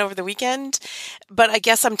everything went over the weekend, but I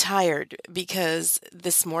guess I'm tired because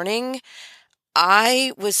this morning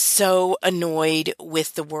I was so annoyed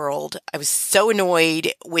with the world. I was so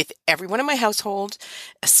annoyed with everyone in my household,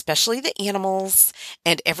 especially the animals,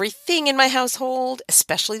 and everything in my household,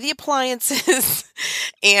 especially the appliances,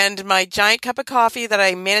 and my giant cup of coffee that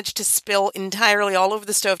I managed to spill entirely all over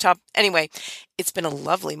the stovetop. Anyway, it's been a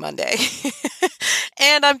lovely Monday.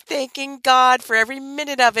 And I'm thanking God for every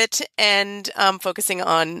minute of it, and focusing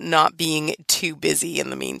on not being too busy in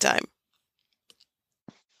the meantime.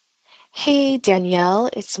 Hey, Danielle,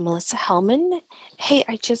 it's Melissa Hellman. Hey,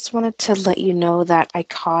 I just wanted to let you know that I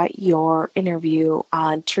caught your interview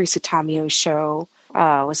on Teresa Tomio's show.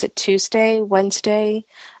 Was it Tuesday, Wednesday?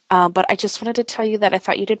 But I just wanted to tell you that I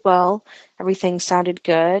thought you did well. Everything sounded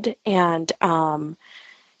good. And,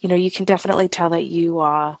 you can definitely tell that you,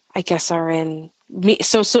 I guess, are in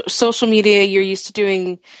social media. You're used to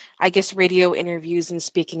doing, I guess, radio interviews and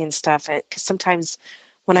speaking and stuff. Because sometimes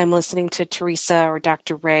when I'm listening to Teresa or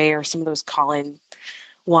Dr. Ray or some of those call-in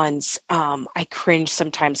ones, I cringe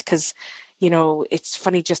sometimes because, it's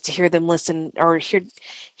funny just to hear them listen or hear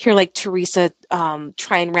like Teresa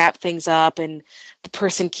try and wrap things up, and the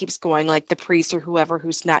person keeps going, like the priest or whoever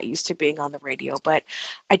who's not used to being on the radio. But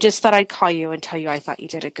I just thought I'd call you and tell you I thought you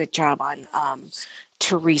did a good job on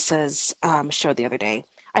Teresa's show the other day.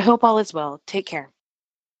 I hope all is well. Take care.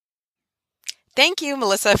 Thank you,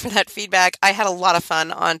 Melissa, for that feedback. I had a lot of fun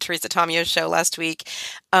on Teresa Tomio's show last week.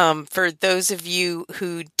 For those of you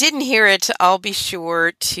who didn't hear it, I'll be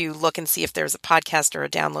sure to look and see if there's a podcast or a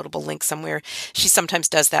downloadable link somewhere. She sometimes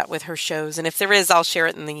does that with her shows, and if there is, I'll share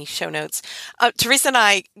it in the show notes. Teresa and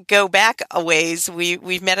I go back a ways.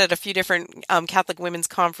 We've met at a few different Catholic women's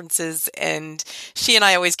conferences, and she and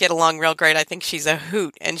I always get along real great. I think she's a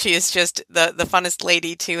hoot, and she is just the funnest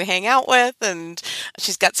lady to hang out with, and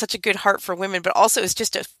she's got such a good heart for women, but also is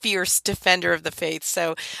just a fierce defender of the faith.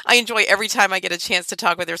 So I enjoy every time I get a chance to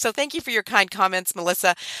talk with her. So thank you for your kind comments,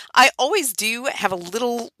 Melissa. I always do have a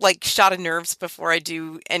little shot of nerves before I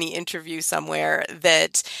do any interview somewhere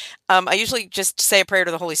that I usually just say a prayer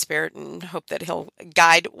to the Holy Spirit and hope that he'll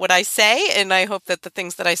guide what I say. And I hope that the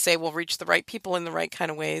things that I say will reach the right people in the right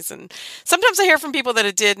kind of ways. And sometimes I hear from people that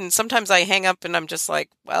it did. And sometimes I hang up and I'm just like,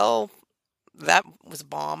 well, that was a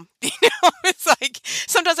bomb. It's like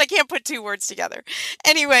sometimes I can't put two words together.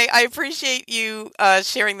 Anyway, I appreciate you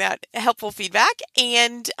sharing that helpful feedback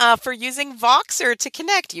and for using Voxer to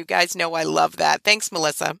connect. You guys know I love that. Thanks,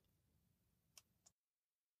 Melissa.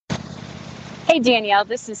 Hey, Danielle,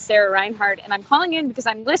 this is Sarah Reinhardt, and I'm calling in because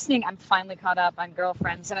I'm listening. I'm finally caught up on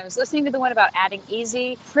Girlfriends, and I was listening to the one about adding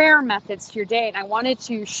easy prayer methods to your day, and I wanted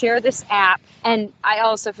to share this app. And I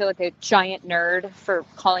also feel like a giant nerd for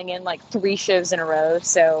calling in like 3 shows in a row.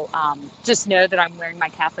 So just know that I'm wearing my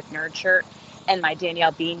Catholic nerd shirt and my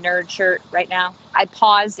Danielle Bean nerd shirt right now. I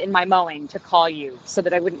paused in my mowing to call you so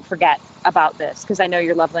that I wouldn't forget about this, because I know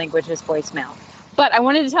your love language is voicemail. But I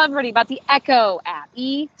wanted to tell everybody about the Echo app,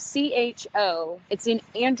 ECHO. It's in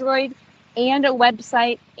Android and a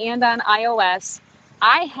website and on iOS.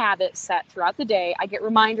 I have it set throughout the day. I get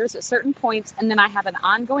reminders at certain points, and then I have an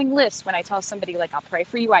ongoing list when I tell somebody, like, I'll pray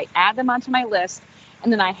for you. I add them onto my list,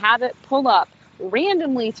 and then I have it pull up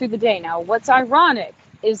randomly through the day. Now, what's ironic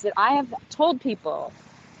is that I have told people,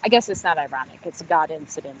 I guess it's not ironic, it's a God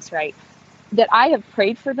incidence, right? That I have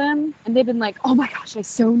prayed for them, and they've been like, oh my gosh, I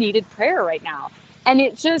so needed prayer right now. And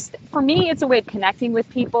it just, for me, it's a way of connecting with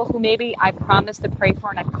people who maybe I promised to pray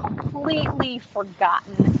for and I've completely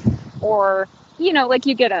forgotten. Or, you know, like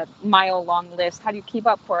you get a mile-long list. How do you keep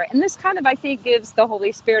up for it? And this kind of, I think, gives the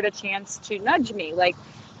Holy Spirit a chance to nudge me. Like,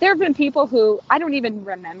 there have been people who I don't even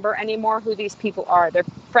remember anymore who these people are. They're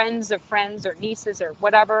friends of friends or nieces or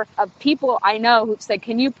whatever of people I know who've said,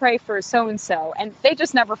 can you pray for so-and-so? And they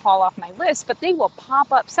just never fall off my list, but they will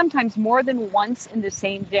pop up sometimes more than once in the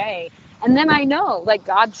same day. And then I know, like,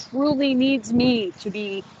 God truly needs me to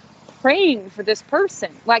be praying for this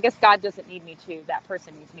person. Well, I guess God doesn't need me to. That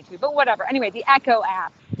person needs me to. But whatever. Anyway, the Echo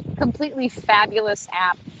app, completely fabulous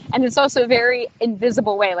app. And it's also a very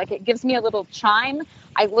invisible way. Like, it gives me a little chime.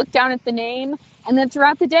 I look down at the name. And then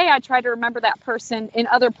throughout the day, I try to remember that person in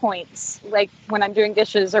other points, like when I'm doing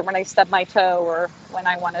dishes or when I stub my toe or when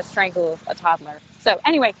I want to strangle a toddler. So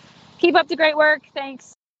anyway, keep up the great work.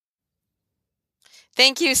 Thanks.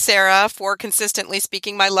 Thank you, Sarah, for consistently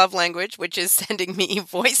speaking my love language, which is sending me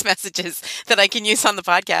voice messages that I can use on the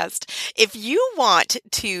podcast. If you want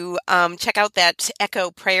to check out that Echo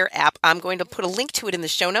Prayer app, I'm going to put a link to it in the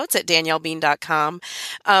show notes at daniellebean.com.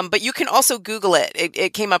 But you can also Google it.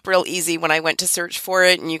 It came up real easy when I went to search for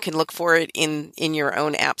it, and you can look for it in your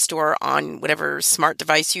own app store on whatever smart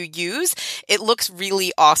device you use. It looks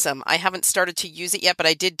really awesome. I haven't started to use it yet, but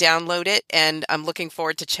I did download it, and I'm looking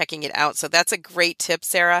forward to checking it out. So that's a great tip,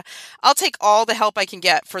 Sarah. I'll take all the help I can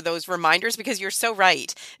get for those reminders, because you're so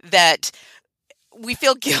right that we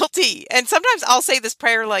feel guilty. And sometimes I'll say this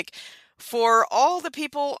prayer like, for all the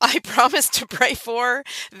people I promised to pray for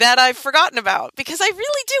that I've forgotten about, because I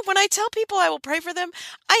really do. When I tell people I will pray for them,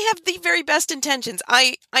 I have the very best intentions.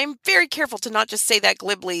 I'm very careful to not just say that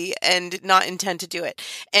glibly and not intend to do it.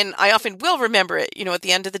 And I often will remember it, at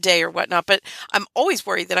the end of the day or whatnot, but I'm always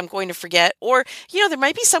worried that I'm going to forget. Or, there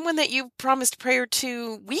might be someone that you promised prayer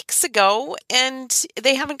to weeks ago and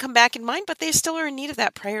they haven't come back in mind, but they still are in need of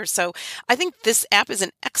that prayer. So I think this app is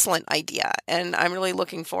an excellent idea, and I'm really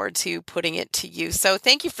looking forward to putting it to use. So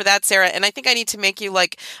thank you for that, Sarah. And I think I need to make you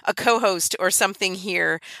like a co-host or something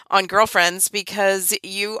here on Girlfriends, because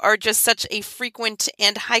you are just such a frequent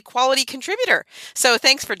and high quality contributor. So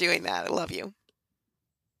thanks for doing that. I love you.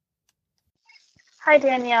 Hi,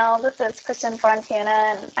 Danielle. This is Kristen Fontana,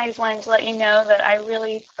 and I just wanted to let you know that I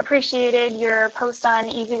really appreciated your post on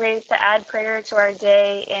easy ways to add prayer to our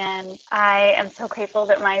day, and I am so grateful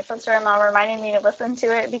that my sister-in-law reminded me to listen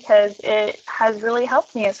to it, because it has really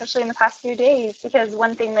helped me, especially in the past few days, because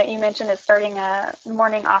one thing that you mentioned is starting a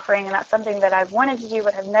morning offering, and that's something that I've wanted to do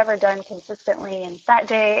but have never done consistently. And that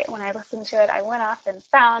day when I listened to it, I went off and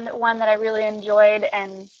found one that I really enjoyed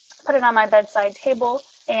and put it on my bedside table.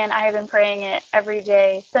 And I have been praying it every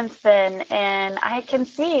day since then, and I can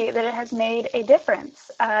see that it has made a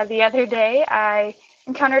difference. The other day, I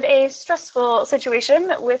encountered a stressful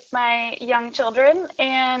situation with my young children,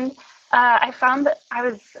 and I found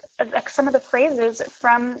that some of the phrases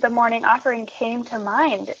from the morning offering came to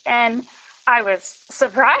mind, and I was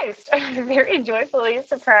surprised. I was very joyfully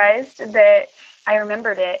surprised that I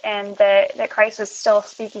remembered it, and that Christ was still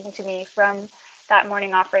speaking to me from that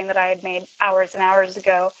morning offering that I had made hours and hours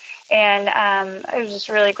ago. And I was just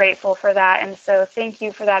really grateful for that. And so thank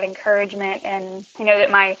you for that encouragement. And I know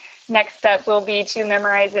that my next step will be to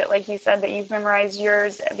memorize it, like you said, that you've memorized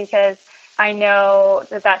yours, because I know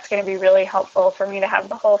that that's going to be really helpful for me to have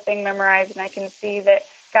the whole thing memorized. And I can see that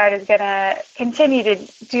God is going to continue to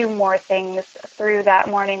do more things through that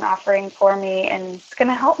morning offering for me, and it's going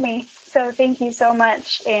to help me. So thank you so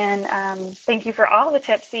much, and thank you for all the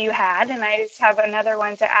tips that you had. And I just have another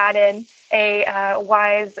one to add in. A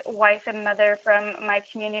wise wife and mother from my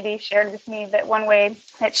community shared with me that one way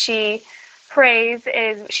that she prays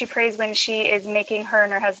is she prays when she is making her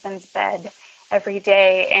and her husband's bed. every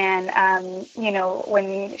day. And,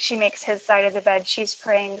 when she makes his side of the bed, she's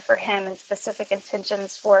praying for him and specific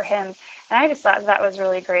intentions for him. And I just thought that was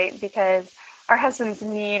really great because our husbands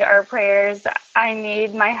need our prayers. I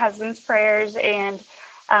need my husband's prayers. And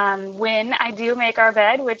when I do make our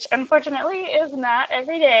bed, which unfortunately is not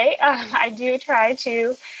every day, I do try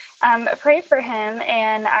to pray for him.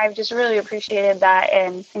 And I've just really appreciated that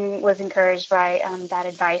and was encouraged by that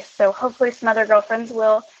advice. So hopefully some other girlfriends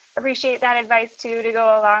will appreciate that advice too, to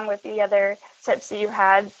go along with the other tips that you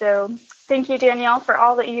had. So thank you, Danielle, for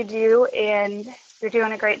all that you do, and you're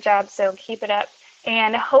doing a great job. So keep it up.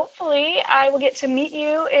 And hopefully I will get to meet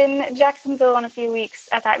you in Jacksonville in a few weeks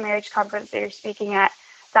at that marriage conference that you're speaking at.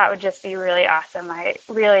 That would just be really awesome. I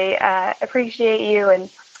really appreciate you, and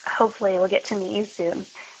hopefully we'll get to meet you soon.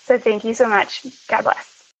 So thank you so much. God bless.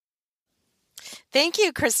 Thank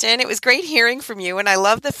you, Kristen. It was great hearing from you. And I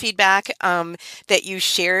love the feedback that you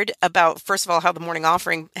shared about, first of all, how the morning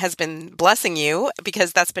offering has been blessing you,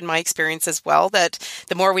 because that's been my experience as well, that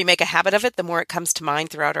the more we make a habit of it, the more it comes to mind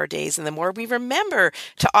throughout our days. And the more we remember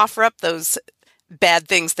to offer up those bad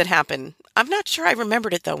things that happen. I'm not sure I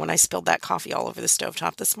remembered it, though, when I spilled that coffee all over the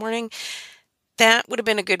stovetop this morning. That would have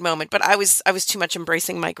been a good moment, but I was too much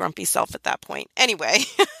embracing my grumpy self at that point. Anyway,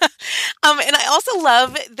 and I also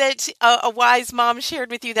love that a wise mom shared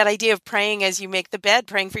with you that idea of praying as you make the bed,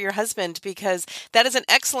 praying for your husband, because that is an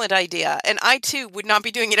excellent idea. And I too would not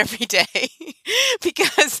be doing it every day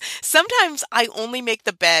because sometimes I only make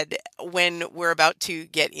the bed when we're about to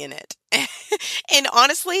get in it. And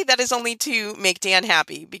honestly, that is only to make Dan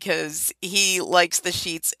happy because he likes the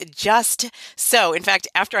sheets just so. In fact,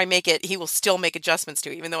 after I make it, he will still make adjustments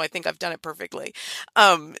to it, even though I think I've done it perfectly.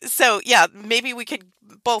 So yeah, maybe we could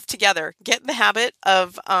both together get in the habit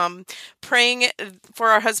of praying for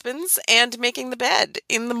our husbands and making the bed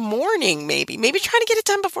in the morning, maybe trying to get it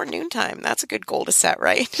done before noontime. That's a good goal to set,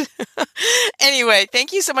 right? Anyway,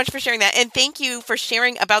 thank you so much for sharing that. And thank you for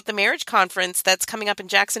sharing about the marriage conference that's coming up in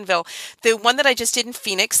Jacksonville. The one that I just did in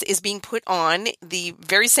Phoenix is being put on, the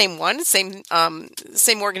very same one, same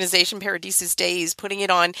organization, Paradisus Day, is putting it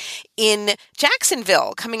on in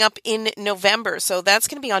Jacksonville coming up in November. So that's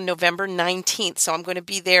going to be on November 19th. So I'm going to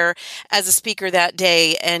be there as a speaker that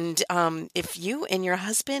day. And if you and your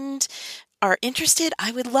husband are interested,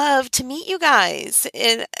 I would love to meet you guys.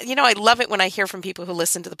 And, I love it when I hear from people who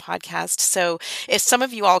listen to the podcast. So if some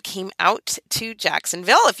of you all came out to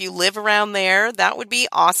Jacksonville, if you live around there, that would be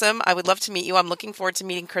awesome. I would love to meet you. I'm looking forward to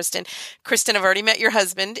meeting Kristen. Kristen, I've already met your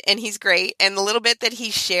husband and he's great. And the little bit that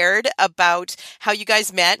he shared about how you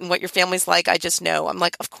guys met and what your family's like, I just know. I'm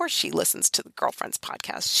like, of course she listens to the Girlfriends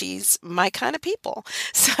podcast. She's my kind of people.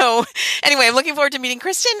 So anyway, I'm looking forward to meeting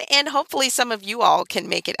Kristen, and hopefully some of you all can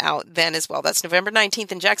make it out then as well. That's November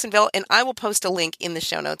 19th in Jacksonville, and I will post a link in the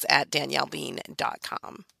show notes at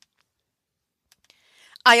daniellebean.com.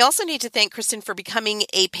 I also need to thank Kristen for becoming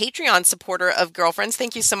a Patreon supporter of Girlfriends.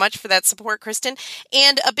 Thank you so much for that support, Kristen.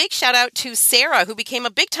 And a big shout out to Sarah, who became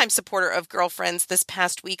a big time supporter of Girlfriends this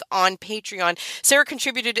past week on Patreon. Sarah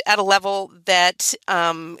contributed at a level that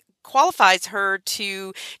qualifies her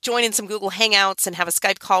to join in some Google Hangouts and have a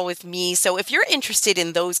Skype call with me. So if you're interested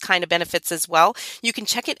in those kind of benefits as well, you can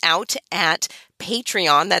check it out at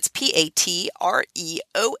Patreon. That's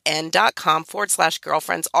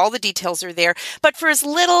patreon.com/girlfriends. All the details are there. But for as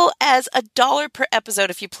little as $1 per episode,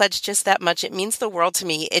 if you pledge just that much, it means the world to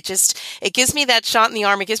me. It gives me that shot in the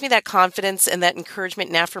arm. It gives me that confidence and that encouragement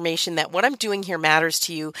and affirmation that what I'm doing here matters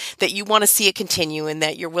to you, that you want to see it continue, and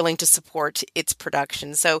that you're willing to support its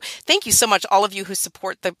production. So thank you so much, all of you who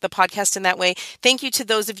support the podcast in that way. Thank you to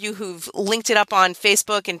those of you who've linked it up on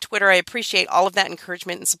Facebook and Twitter. I appreciate all of that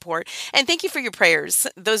encouragement and support. And thank you for your prayers.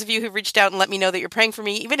 Those of you who've reached out and let me know that you're praying for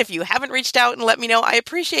me, even if you haven't reached out and let me know, I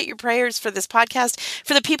appreciate your prayers for this podcast,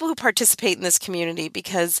 for the people who participate in this community,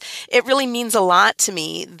 because it really means a lot to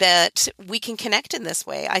me that we can connect in this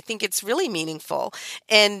way. I think it's really meaningful.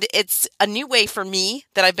 And it's a new way for me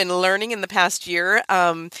that I've been learning in the past year,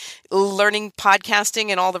 learning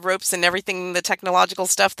podcasting and all the ropes and everything, the technological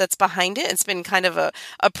stuff that's behind it. It's been kind of a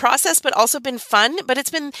process, but also been fun. But it's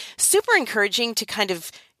been super encouraging to kind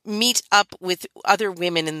of meet up with other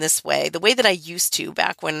women in this way, the way that I used to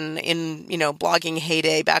back when in, blogging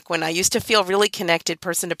heyday, back when I used to feel really connected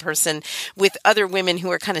person to person with other women who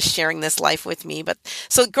are kind of sharing this life with me. But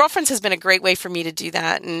so Girlfriends has been a great way for me to do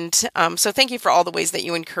that. And so thank you for all the ways that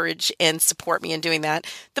you encourage and support me in doing that.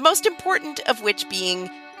 The most important of which being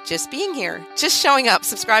just being here, just showing up,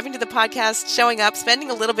 subscribing to the podcast, showing up, spending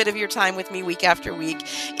a little bit of your time with me week after week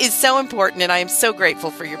is so important. And I am so grateful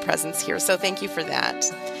for your presence here. So thank you for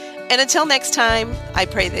that. And until next time, I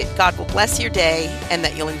pray that God will bless your day and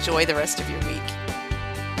that you'll enjoy the rest of your week.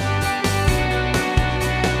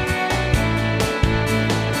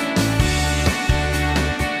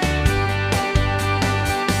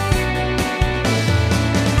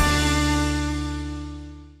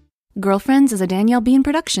 Girlfriends is a Danielle Bean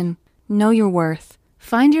production. Know your worth.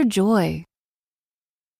 Find your joy.